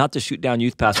not to shoot down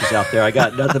youth pastors out there. I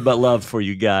got nothing but love for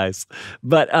you guys.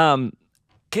 But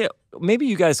maybe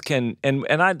you guys can, and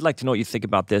I'd like to know what you think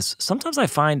about this. Sometimes I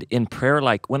find in prayer,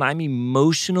 like when I'm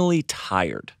emotionally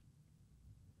tired,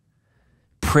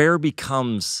 prayer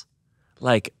becomes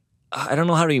like, I don't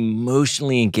know how to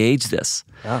emotionally engage this.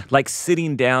 Yeah. Like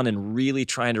sitting down and really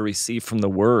trying to receive from the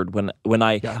Word.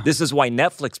 This is why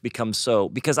Netflix becomes so,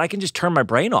 because I can just turn my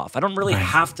brain off. I don't really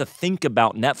have to think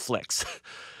about Netflix.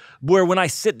 Where when I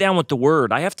sit down with the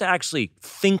Word, I have to actually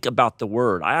think about the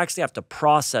Word. I actually have to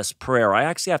process prayer. I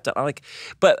actually have to,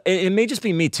 but it may just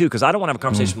be me too, because I don't want to have a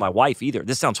conversation with my wife either.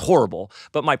 This sounds horrible,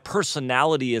 but my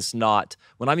personality is not,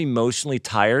 when I'm emotionally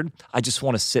tired, I just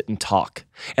want to sit and talk.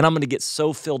 And I'm going to get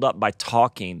so filled up by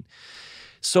talking.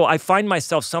 So I find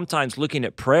myself sometimes looking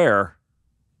at prayer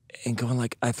and going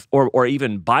like, or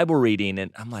even Bible reading, and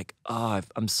I'm like,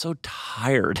 I'm so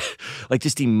tired. Like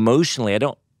just emotionally,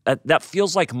 that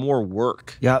feels like more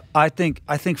work. Yeah, I think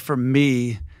for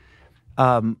me,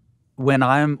 when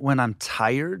I'm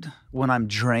tired, when I'm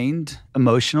drained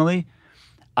emotionally,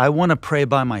 I want to pray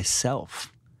by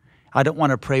myself. I don't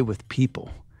want to pray with people.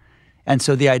 And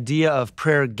so the idea of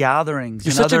prayer gatherings,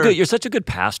 you're such a good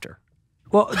pastor.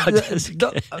 Well,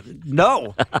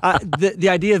 no. The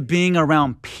idea of being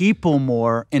around people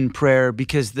more in prayer,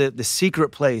 because the secret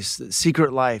place, the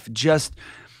secret life, just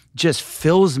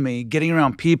fills me. Getting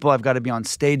around people, I've got to be on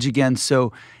stage again.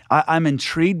 So I'm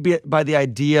intrigued by the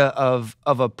idea of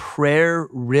a prayer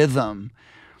rhythm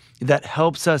that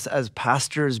helps us as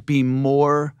pastors be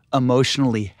more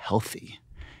emotionally healthy,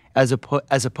 as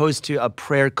opposed to a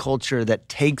prayer culture that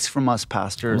takes from us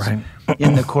pastors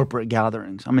in the corporate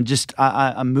gatherings.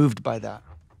 I'm moved by that.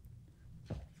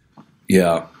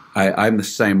 Yeah, I'm the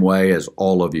same way as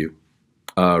all of you.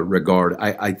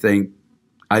 I think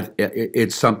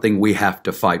it's something we have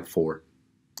to fight for.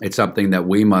 It's something that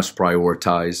we must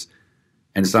prioritize,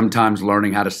 and sometimes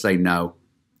learning how to say no.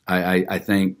 I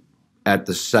think at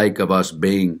the sake of us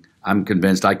I'm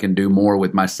convinced I can do more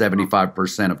with my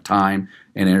 75% of time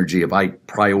and energy if I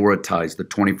prioritize the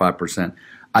 25%.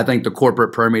 I think the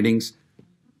corporate prayer meetings,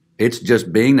 it's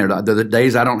just being there. The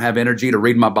days I don't have energy to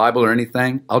read my Bible or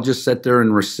anything, I'll just sit there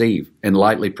and receive and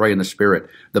lightly pray in the Spirit.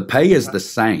 The pay is the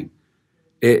same.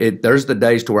 There's the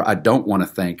days to where I don't want to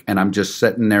think and I'm just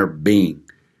sitting there being.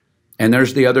 And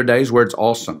there's the other days where it's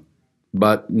awesome.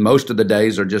 But most of the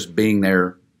days are just being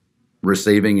there,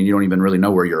 receiving, and you don't even really know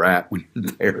where you're at when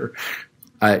you're there.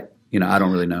 I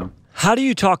don't really know. How do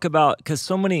you talk about, because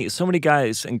so many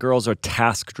guys and girls are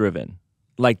task driven.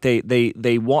 Like they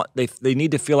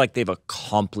need to feel like they've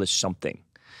accomplished something.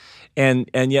 And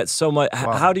yet so much,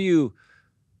 wow.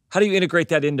 How do you integrate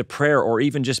that into prayer, or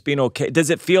even just being okay? Does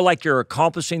it feel like you're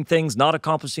accomplishing things, not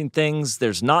accomplishing things?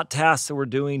 There's not tasks that we're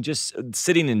doing, just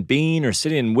sitting and being, or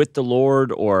sitting with the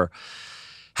Lord? Or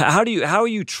how are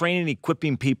you training and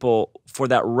equipping people for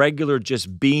that regular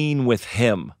just being with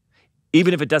Him,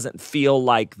 even if it doesn't feel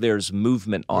like there's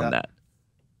movement on that?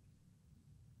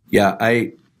 Yeah,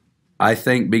 I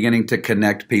think beginning to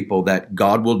connect people that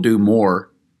God will do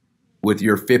more with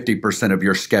your 50% of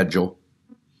your schedule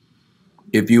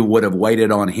if you would have waited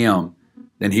on Him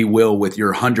than He will with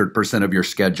your 100% of your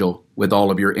schedule, with all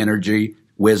of your energy,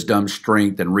 wisdom,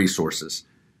 strength, and resources.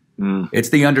 It's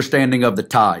the understanding of the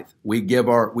tithe. We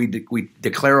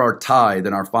declare our tithe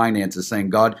and our finances, saying,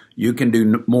 God, you can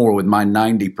do more with my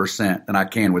 90% than I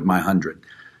can with my 100.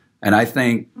 And I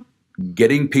think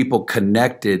getting people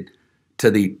connected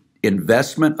to the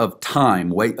investment of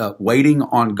time, waiting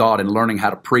on God and learning how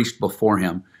to preach before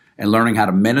Him and learning how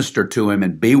to minister to Him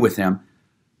and be with Him,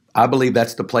 I believe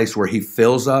that's the place where He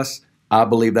fills us. I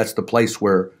believe that's the place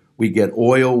where we get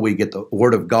oil, we get the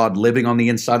Word of God living on the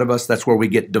inside of us. That's where we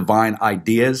get divine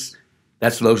ideas.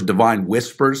 That's those divine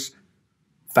whispers,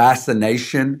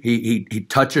 fascination. He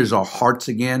touches our hearts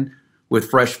again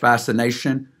with fresh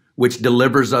fascination, which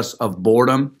delivers us of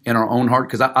boredom in our own heart.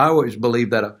 Because I always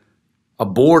believe that a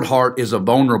bored heart is a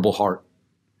vulnerable heart.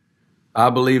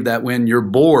 I believe that when you're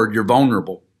bored, you're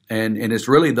vulnerable. And it's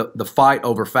really the fight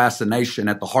over fascination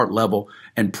at the heart level.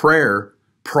 And prayer,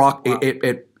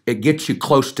 it gets you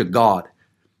close to God.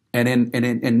 And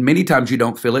many times you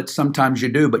don't feel it. Sometimes you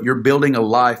do. But you're building a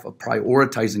life of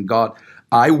prioritizing God.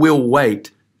 I will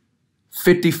wait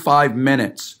 55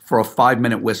 minutes for a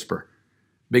 5-minute whisper.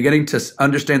 Beginning to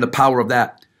understand the power of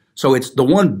that. So it's the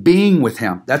one being with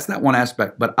Him. That's that one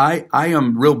aspect. But I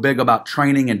am real big about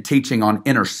training and teaching on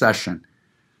intercession.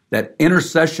 That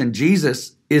intercession,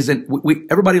 Jesus isn't,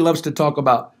 everybody loves to talk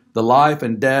about the life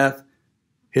and death,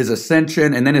 His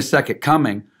ascension, and then His second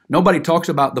coming. Nobody talks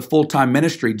about the full-time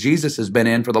ministry Jesus has been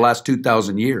in for the last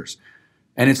 2,000 years.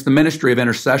 And it's the ministry of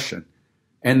intercession.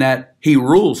 And that He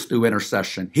rules through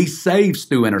intercession. He saves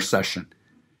through intercession.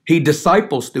 He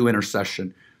disciples through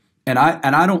intercession. And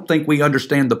I don't think we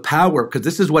understand the power, because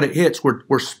this is what it hits.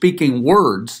 We're speaking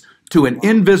words to an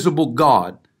invisible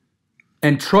God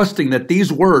and trusting that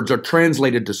these words are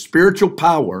translated to spiritual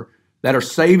power that are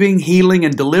saving, healing,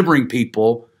 and delivering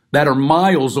people that are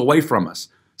miles away from us.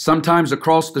 Sometimes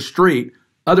across the street,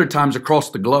 other times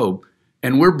across the globe.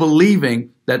 And we're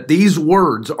believing that these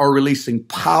words are releasing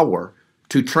power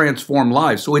to transform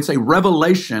lives. So it's a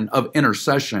revelation of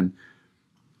intercession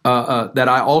that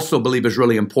I also believe is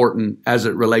really important as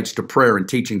it relates to prayer and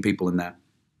teaching people in that.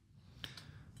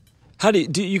 How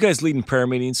do you guys lead in prayer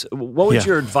meetings? What would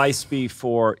your advice be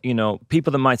for,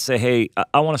 people that might say, hey,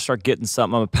 I want to start getting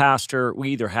something. I'm a pastor. We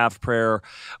either have prayer.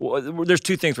 There's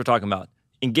two things we're talking about.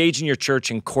 Engaging your church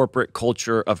in corporate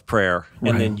culture of prayer,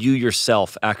 and then you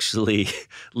yourself actually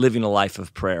living a life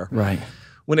of prayer. Right.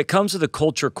 When it comes to the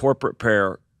culture corporate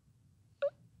prayer,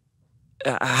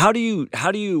 how do you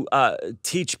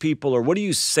teach people, or what do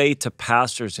you say to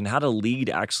pastors, and how to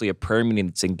lead actually a prayer meeting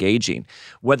that's engaging,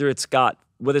 whether it's got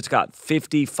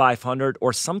 50, 500,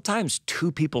 or sometimes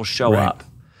 2 people show up?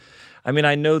 I mean,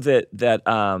 I know that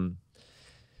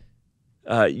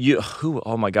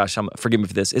oh my gosh, forgive me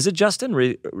for this. Is it Justin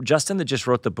that just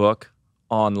wrote the book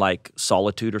on like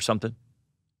solitude or something?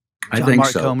 I think Mark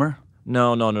so. Comer?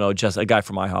 No, just a guy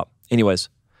from IHOP. Anyways,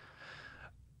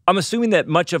 I'm assuming that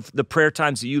much of the prayer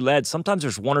times that you led, sometimes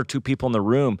there's 1 or 2 people in the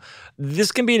room.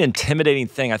 This can be an intimidating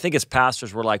thing. I think as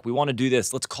pastors, we're like, we want to do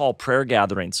this. Let's call prayer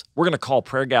gatherings. We're going to call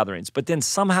prayer gatherings. But then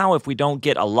somehow if we don't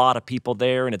get a lot of people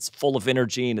there and it's full of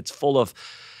energy and it's full of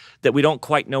that we don't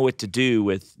quite know what to do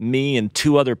with me and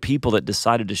 2 other people that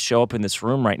decided to show up in this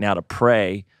room right now to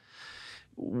pray,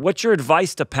 what's your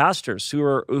advice to pastors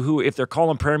who if they're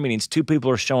calling prayer meetings, 2 people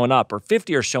are showing up or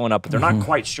 50 are showing up, but they're not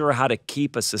quite sure how to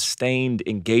keep a sustained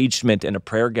engagement in a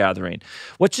prayer gathering?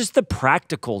 What's just the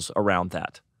practicals around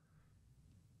that?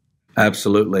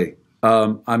 Absolutely.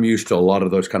 I'm used to a lot of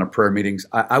those kind of prayer meetings.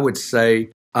 I would say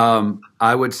the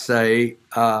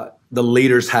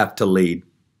leaders have to lead.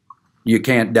 You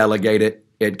can't delegate it.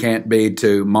 It can't be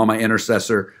to mama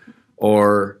intercessor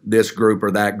or this group or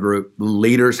that group.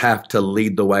 Leaders have to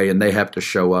lead the way, and they have to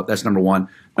show up. That's number 1.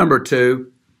 Number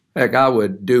 2, heck, I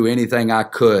would do anything I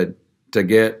could to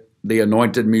get the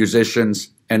anointed musicians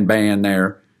and band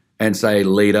there and say,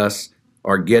 lead us,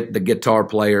 or get the guitar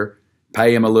player,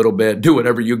 pay him a little bit, do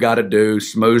whatever you got to do,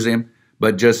 smooze him,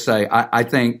 but just say, I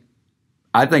think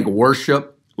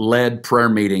worship-led prayer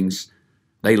meetings,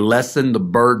 they lessen the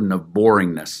burden of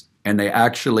boringness, and they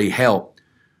actually help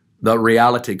the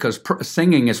reality, because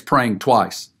singing is praying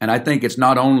twice. And I think it's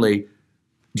not only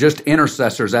just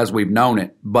intercessors as we've known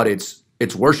it, but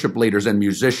it's worship leaders and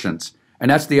musicians.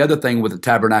 And that's the other thing with the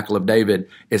Tabernacle of David,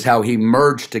 is how he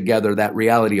merged together that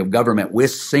reality of government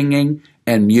with singing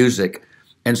and music.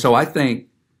 And so I think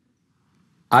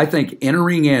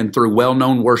entering in through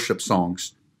well-known worship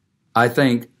songs, I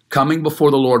think coming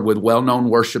before the Lord with well-known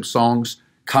worship songs,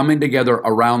 coming together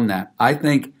around that, I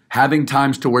think having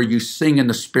times to where you sing in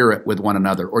the Spirit with one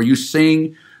another, or you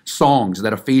sing songs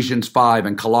that Ephesians 5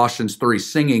 and Colossians 3,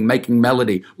 singing, making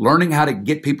melody, learning how to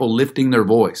get people lifting their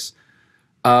voice.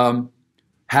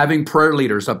 Having prayer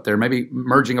leaders up there, maybe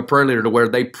merging a prayer leader to where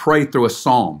they pray through a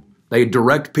psalm. They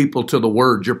direct people to the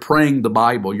Word. You're praying the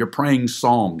Bible. You're praying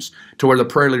Psalms, to where the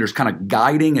prayer leader is kind of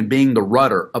guiding and being the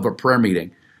rudder of a prayer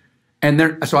meeting.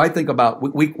 And so I think about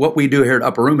what we do here at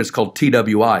Upper Room is called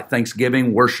TWI,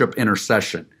 Thanksgiving, Worship,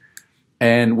 Intercession.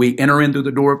 And we enter in through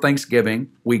the door of Thanksgiving.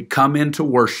 We come into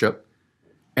worship,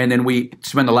 and then we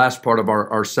spend the last part of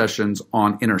our sessions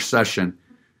on intercession.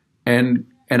 And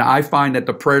I find that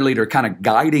the prayer leader kind of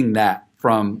guiding that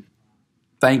from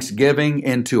Thanksgiving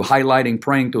into highlighting,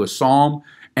 praying through a psalm,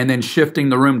 and then shifting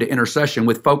the room to intercession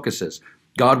with focuses.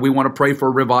 God, we want to pray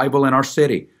for revival in our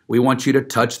city. We want you to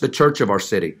touch the church of our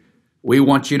city. We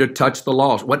want you to touch the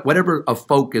lost. Whatever a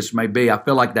focus may be, I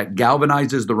feel like that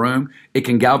galvanizes the room. It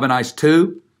can galvanize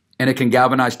 2, and it can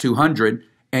galvanize 200,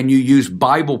 and you use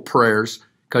Bible prayers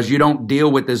because you don't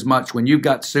deal with as much. When you've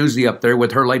got Susie up there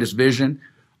with her latest vision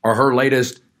or her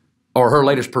latest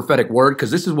prophetic word,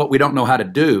 because this is what we don't know how to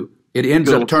do, it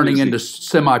ends up turning into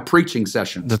semi-preaching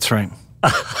sessions. That's right.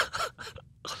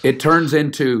 It turns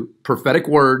into prophetic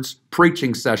words,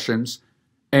 preaching sessions,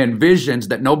 and visions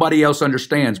that nobody else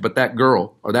understands but that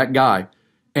girl or that guy,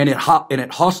 and it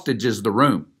hostages the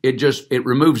room. It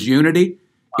removes unity.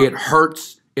 It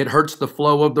hurts the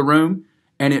flow of the room,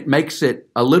 and it makes it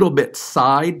a little bit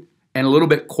side and a little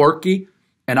bit quirky.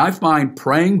 And I find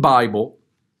praying Bible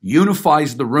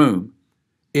unifies the room.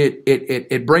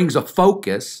 It brings a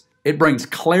focus, it brings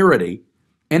clarity,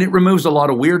 and it removes a lot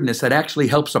of weirdness that actually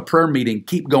helps a prayer meeting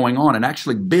keep going on and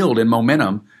actually build in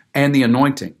momentum and the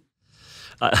anointing.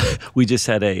 We just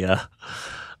had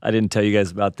I didn't tell you guys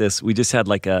about this. We just had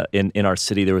in our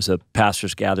city, there was a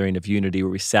pastor's gathering of unity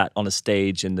where we sat on a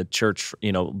stage and the church,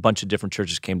 a bunch of different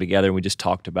churches came together and we just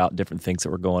talked about different things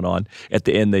that were going on. At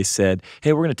the end, they said,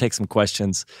 hey, we're going to take some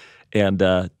questions, and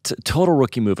total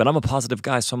rookie move. And I'm a positive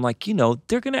guy, so I'm like,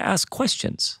 they're going to ask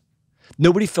questions.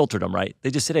 Nobody filtered them, right?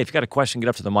 They just said, hey, if you got a question, get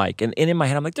up to the mic. And in my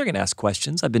head, I'm like, they're going to ask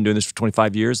questions. I've been doing this for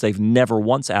 25 years. They've never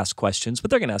once asked questions,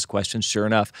 but they're going to ask questions. Sure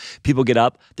enough, people get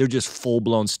up. They're just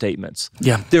full-blown statements.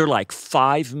 Yeah. They're like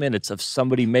 5 minutes of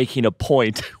somebody making a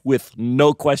point with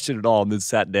no question at all and then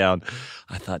sat down.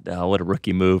 I thought, oh, what a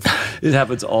rookie move. It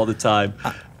happens all the time.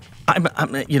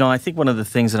 I think one of the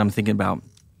things that I'm thinking about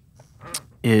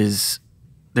is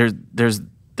there's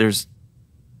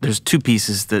 2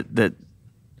 pieces that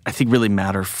I think really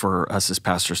matter for us as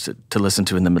pastors to listen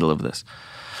to in the middle of this.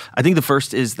 I think the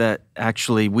first is that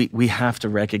actually we have to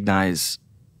recognize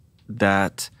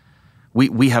that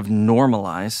we have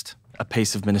normalized a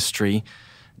pace of ministry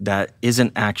that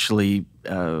isn't actually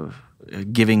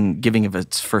giving of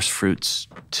its first fruits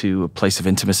to a place of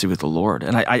intimacy with the Lord.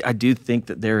 And I do think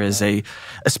that there is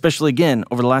especially again,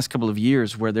 over the last couple of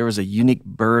years, where there was a unique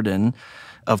burden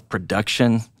of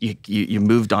production. You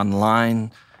moved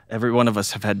online. Every one of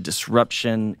us have had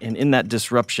disruption, and in that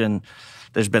disruption,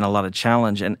 there's been a lot of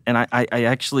challenge. And I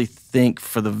actually think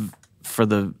for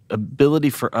the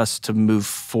ability for us to move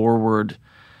forward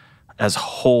as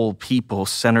whole people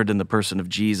centered in the person of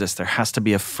Jesus, there has to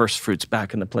be a first fruits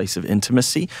back in the place of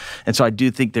intimacy. And so I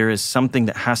do think there is something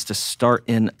that has to start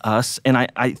in us. And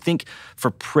I think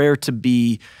for prayer to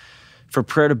be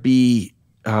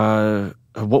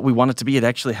what we want it to be, it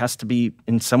actually has to be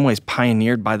in some ways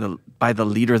pioneered by the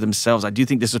leader themselves. I do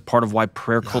think this is part of why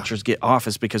prayer cultures get off,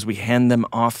 is because we hand them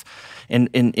off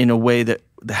in a way that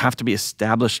they have to be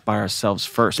established by ourselves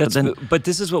first. But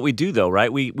this is what we do, though,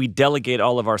 right? We delegate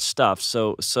all of our stuff.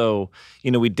 So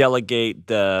we delegate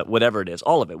the whatever it is,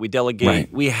 all of it. We delegate.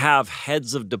 Right. We have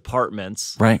heads of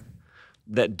departments, right,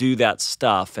 that do that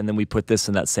stuff, and then we put this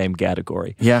in that same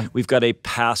category. Yeah. We've got a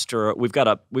pastor, we've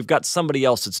got somebody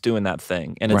else that's doing that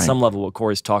thing. And at Right. some level, what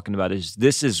Corey's talking about is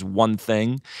this is one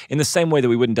thing, in the same way that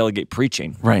we wouldn't delegate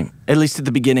preaching. Right. At least at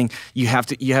the beginning, I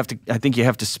think you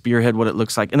have to spearhead what it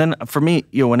looks like. And then for me,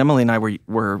 when Emily and I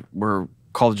were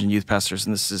college and youth pastors,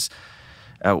 and this is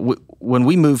when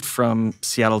we moved from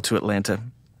Seattle to Atlanta,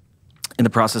 in the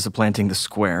process of planting the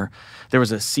square, there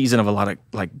was a season of a lot of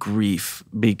like grief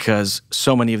because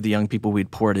so many of the young people we'd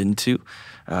poured into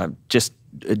just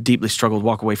deeply struggled,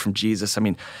 walk away from Jesus. I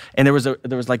mean, and there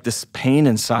was like this pain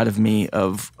inside of me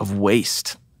of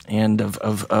waste and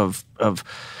of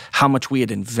how much we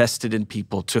had invested in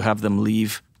people to have them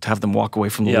leave, to have them walk away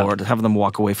from the Lord, to have them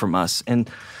walk away from us. And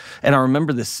I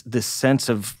remember this sense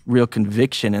of real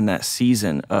conviction in that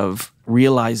season of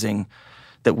realizing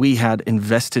that we had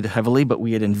invested heavily, but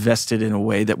we had invested in a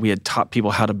way that we had taught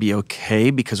people how to be okay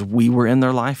because we were in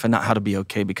their life and not how to be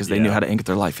okay because they knew how to anchor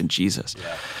their life in Jesus.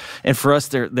 Yeah. And for us,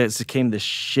 there came this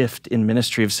shift in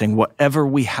ministry of saying, whatever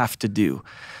we have to do,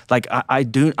 like I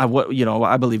believe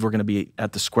we're going to be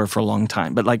at the square for a long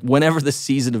time, but like whenever the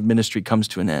season of ministry comes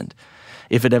to an end,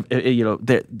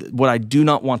 what I do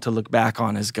not want to look back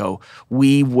on is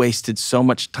we wasted so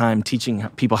much time teaching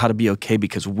people how to be okay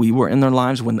because we were in their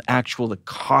lives when the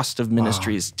cost of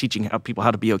ministry is teaching people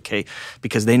how to be okay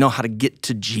because they know how to get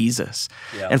to Jesus.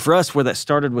 Yeah. And for us, where that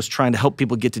started was trying to help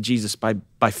people get to Jesus by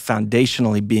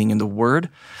foundationally being in the Word.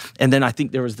 And then I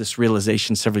think there was this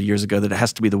realization several years ago that it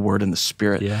has to be the Word and the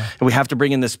Spirit. Yeah. And we have to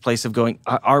bring in this place of going,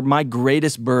 my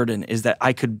greatest burden is that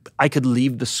I could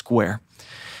leave the square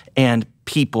and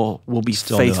people will be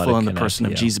faithful in the person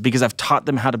of Jesus because I've taught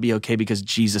them how to be okay because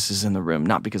Jesus is in the room,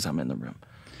 not because I'm in the room.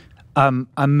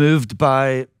 I'm moved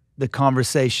by the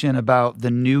conversation about the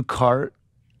new cart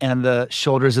and the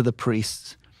shoulders of the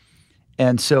priests.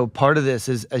 And so part of this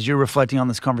is, as you're reflecting on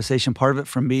this conversation, part of it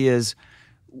for me is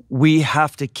we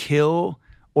have to kill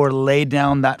or lay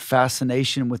down that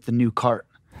fascination with the new cart.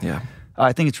 Yeah.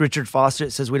 I think it's Richard Foster.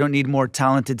 It says we don't need more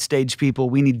talented stage people.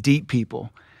 We need deep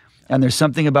people. And there's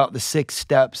something about the 6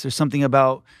 steps. There's something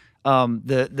about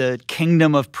the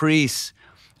kingdom of priests,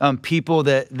 people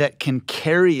that can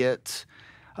carry it,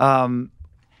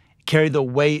 carry the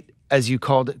weight, as you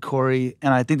called it, Corey.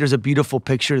 And I think there's a beautiful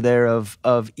picture there of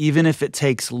even if it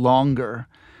takes longer,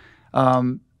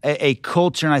 a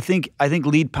culture. And I think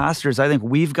lead pastors, I think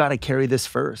we've got to carry this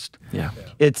first. Yeah.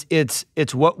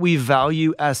 It's what we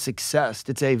value as success.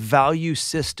 It's a value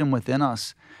system within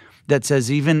us that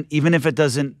says even if it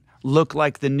doesn't look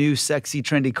like the new sexy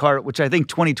trendy cart, which I think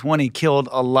 2020 killed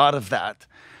a lot of that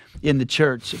in the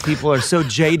church. People are so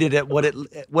jaded at what it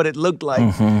looked like.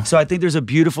 Mm-hmm. So I think there's a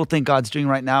beautiful thing God's doing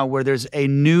right now where there's a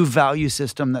new value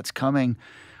system that's coming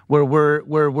where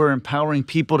we're empowering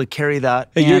people to carry that.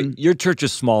 Hey, your church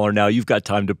is smaller now. You've got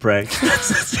time to pray.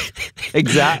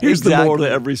 Exactly. Here's the moral to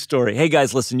every story. Hey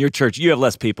guys, listen, your church, you have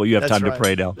less people. You have time to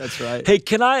pray now. That's right. Hey,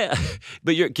 can I,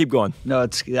 keep going. No,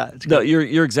 it's good. No,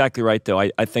 you're exactly right though.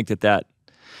 I think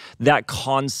that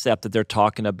concept that they're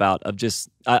talking about of just,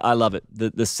 I love it.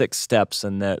 The 6 steps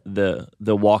and the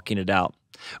walking it out.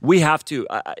 We have to.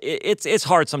 It's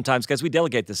hard sometimes, guys. We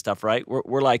delegate this stuff, right?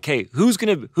 We're like, hey, who's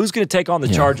gonna take on the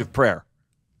charge of prayer?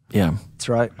 Yeah, that's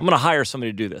right. I'm gonna hire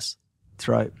somebody to do this. That's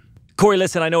right. Corey,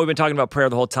 listen. I know we've been talking about prayer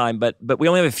the whole time, but we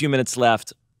only have a few minutes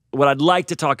left. What I'd like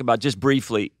to talk about just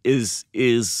briefly is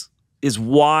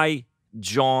why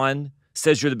John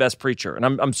says you're the best preacher. And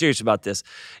I'm serious about this.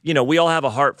 You know, we all have a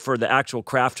heart for the actual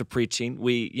craft of preaching.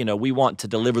 We want to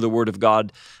deliver the word of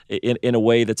God in a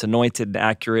way that's anointed and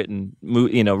accurate and,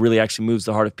 really actually moves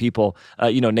the heart of people.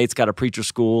 Nate's got a preacher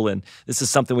school, and this is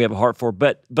something we have a heart for.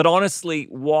 But honestly,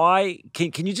 why,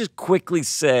 can you just quickly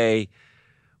say,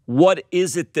 what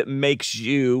is it that makes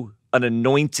you an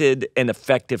anointed and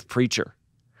effective preacher?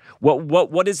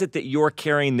 What is it that you're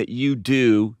carrying that you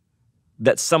do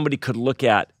that somebody could look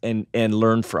at and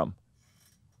learn from?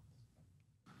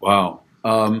 Wow.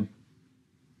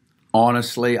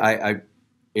 Honestly,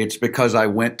 it's because I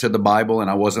went to the Bible and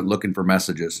I wasn't looking for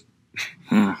messages.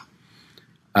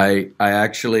 I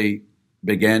actually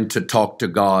began to talk to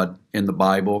God in the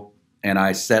Bible, and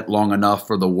I sat long enough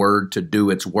for the Word to do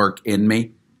its work in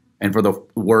me, and for the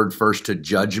Word first to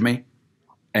judge me,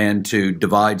 and to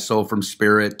divide soul from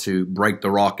spirit, to break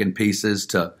the rock in pieces,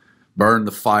 to burn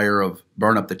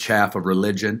up the chaff of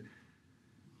religion.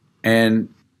 And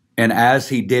as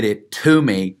he did it to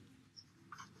me,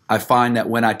 I find that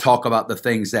when I talk about the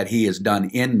things that he has done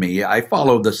in me, I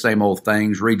follow the same old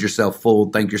things: read yourself full,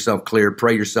 think yourself clear,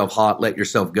 pray yourself hot, let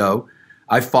yourself go.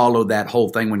 I follow that whole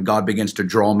thing when God begins to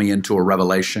draw me into a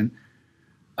revelation,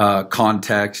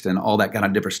 context, and all that kind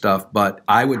of different stuff. But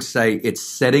I would say it's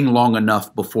sitting long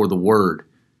enough before the Word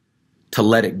to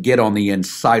let it get on the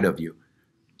inside of you.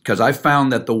 Because I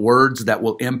found that the words that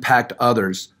will impact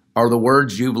others are the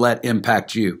words you've let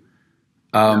impact you,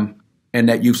 and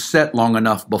that you've sat long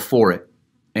enough before it.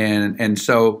 And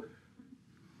so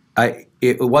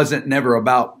it wasn't never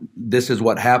about this is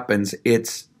what happens.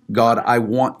 It's God, I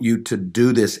want you to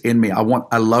do this in me.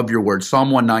 I love your word.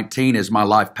 Psalm 119 is my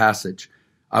life passage.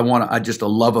 I just a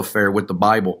love affair with the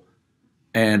Bible.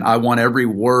 And I want every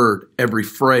word, every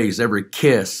phrase, every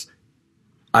kiss.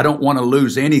 I don't want to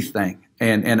lose anything.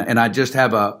 And I just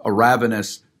have a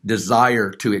ravenous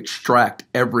desire to extract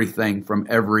everything from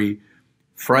every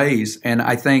phrase. And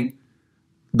I think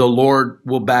the Lord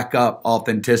will back up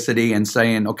authenticity and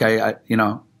saying, okay,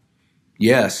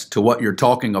 yes to what you're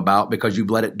talking about because you've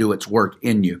let it do its work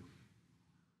in you.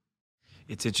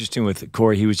 It's interesting with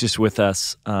Corey. He was just with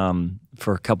us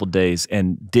for a couple days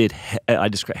and did, I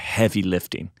describe heavy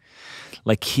lifting.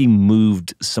 Like he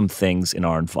moved some things in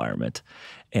our environment.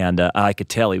 And I could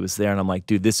tell he was there, and I'm like,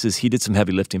 dude, he did some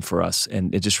heavy lifting for us,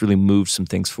 and it just really moved some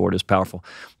things forward. It was powerful.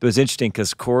 But it's interesting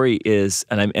because Corey is,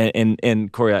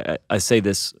 and Corey, I say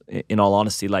this in all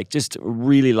honesty, like just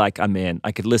really like I'm in.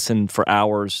 I could listen for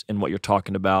hours in what you're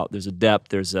talking about. There's a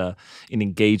depth, there's an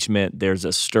engagement, there's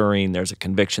a stirring, there's a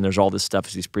conviction, there's all this stuff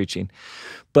as he's preaching.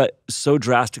 But so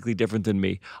drastically different than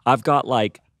me. I've got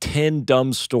like 10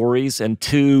 dumb stories and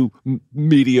 2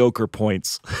 mediocre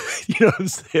points. You know what I'm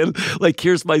saying? Like,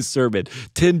 here's my sermon,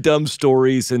 10 dumb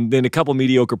stories and then a couple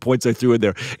mediocre points I threw in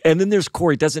there. And then there's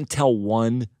Corey, doesn't tell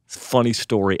one funny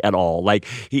story at all. Like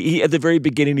he at the very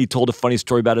beginning, he told a funny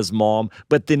story about his mom,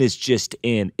 but then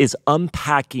is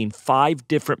unpacking 5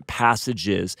 different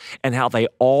passages and how they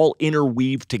all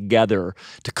interweave together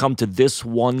to come to this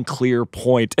one clear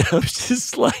point. And I was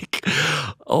just like,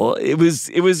 oh, it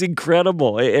was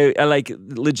incredible. I like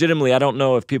legitimately, I don't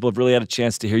know if people have really had a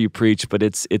chance to hear you preach, but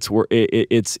it's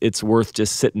worth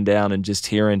just sitting down and just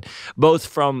hearing both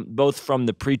from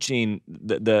the preaching,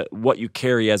 the what you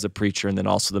carry as a preacher, and then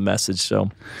also the message.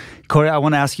 So, Corey, I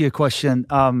want to ask you a question.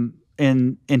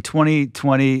 In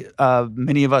 2020,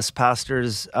 many of us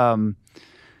pastors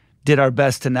did our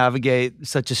best to navigate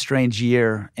such a strange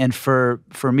year, and for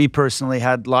me personally,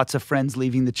 had lots of friends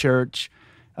leaving the church,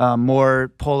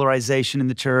 more polarization in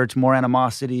the church, more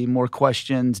animosity, more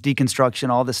questions, deconstruction,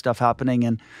 all this stuff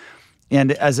happening,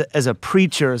 and as a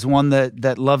preacher, as one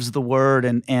that loves the word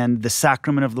and the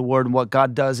sacrament of the word and what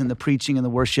God does in the preaching and the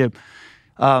worship.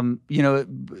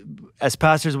 As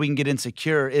pastors, we can get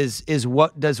insecure. Does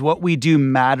what we do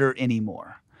matter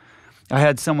anymore? I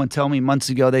had someone tell me months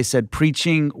ago, they said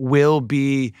preaching will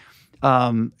be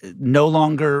no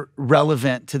longer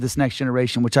relevant to this next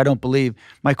generation, which I don't believe.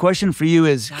 My question for you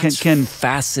is, can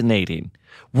fascinating.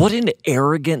 What an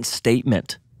arrogant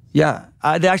statement. Yeah,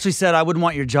 they actually said I wouldn't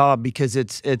want your job because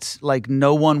it's like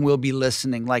no one will be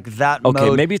listening. Like that. Okay,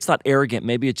 mode. Maybe it's not arrogant.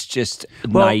 Maybe it's just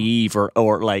naive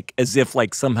or like as if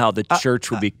like somehow the church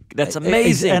would be. That's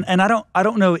amazing. And I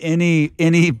don't know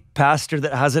any pastor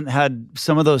that hasn't had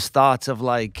some of those thoughts of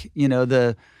like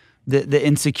the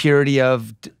insecurity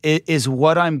of is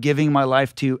what I'm giving my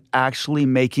life to actually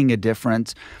making a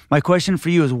difference. My question for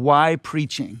you is why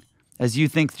preaching? As you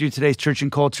think through today's church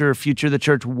and culture, future of the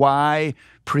church, why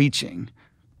preaching?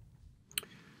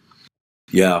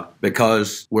 Yeah,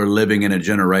 because we're living in a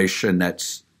generation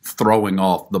that's throwing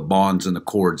off the bonds and the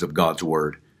cords of God's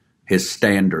word, his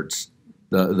standards,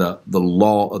 the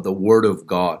law of the word of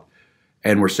God.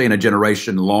 And we're seeing a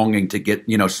generation longing to get,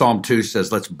 Psalm 2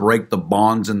 says, let's break the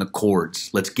bonds and the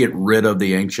cords. Let's get rid of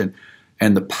the ancient.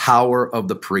 And the power of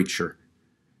the preacher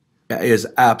is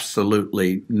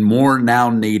absolutely more now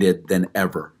needed than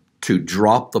ever to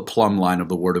drop the plumb line of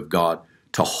the Word of God,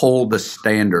 to hold the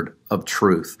standard of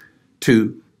truth,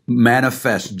 to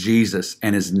manifest Jesus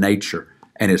and his nature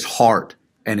and his heart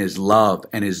and his love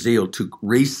and his zeal, to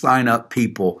re-sign up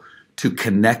people, to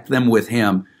connect them with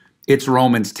him. It's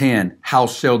Romans 10. How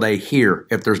shall they hear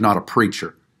if there's not a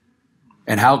preacher?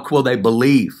 And how will they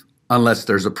believe unless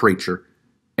there's a preacher?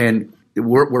 And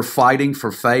we're fighting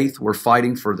for faith. We're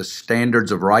fighting for the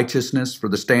standards of righteousness, for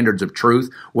the standards of truth.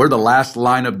 We're the last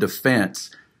line of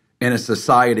defense in a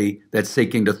society that's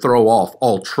seeking to throw off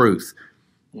all truth.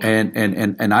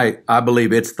 And I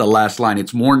believe it's the last line.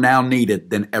 It's more now needed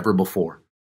than ever before.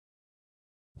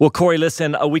 Well, Corey,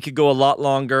 listen, we could go a lot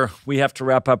longer. We have to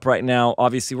wrap up right now.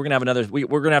 Obviously, we're going to have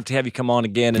we're going to have you come on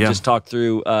again and just talk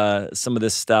through some of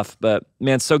this stuff. But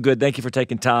man, so good. Thank you for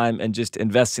taking time and just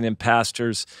investing in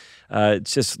pastors.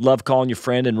 It's just love calling your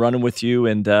friend and running with you,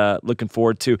 and looking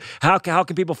forward to how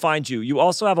can people find you? You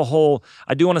also have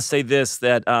I do want to say this,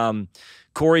 that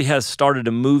Corey has started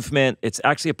a movement. It's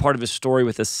actually a part of his story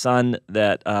with his son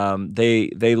that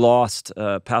they lost,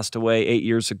 passed away 8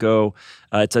 years ago.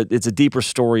 It's a deeper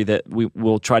story that we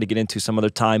will try to get into some other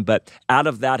time. But out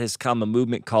of that has come a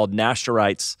movement called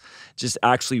Nashterites, just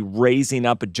actually raising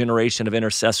up a generation of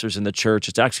intercessors in the church.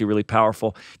 It's actually really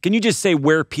powerful. Can you just say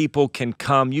where people can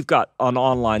come? You've got on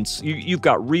online, you've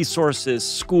got resources,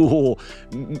 school,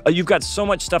 you've got so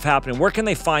much stuff happening. Where can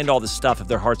they find all this stuff if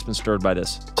their heart's been stirred by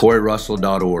this?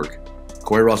 CoreyRussell.org.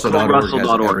 CoreyRussell.org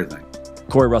has everything.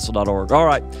 CoreyRussell.org. All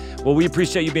right. Well, we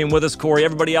appreciate you being with us, Corey.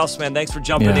 Everybody else, man, thanks for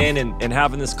jumping in and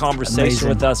having this conversation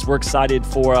with us. We're excited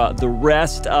for the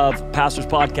rest of Pastor's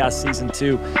Podcast Season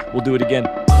 2. We'll do it again.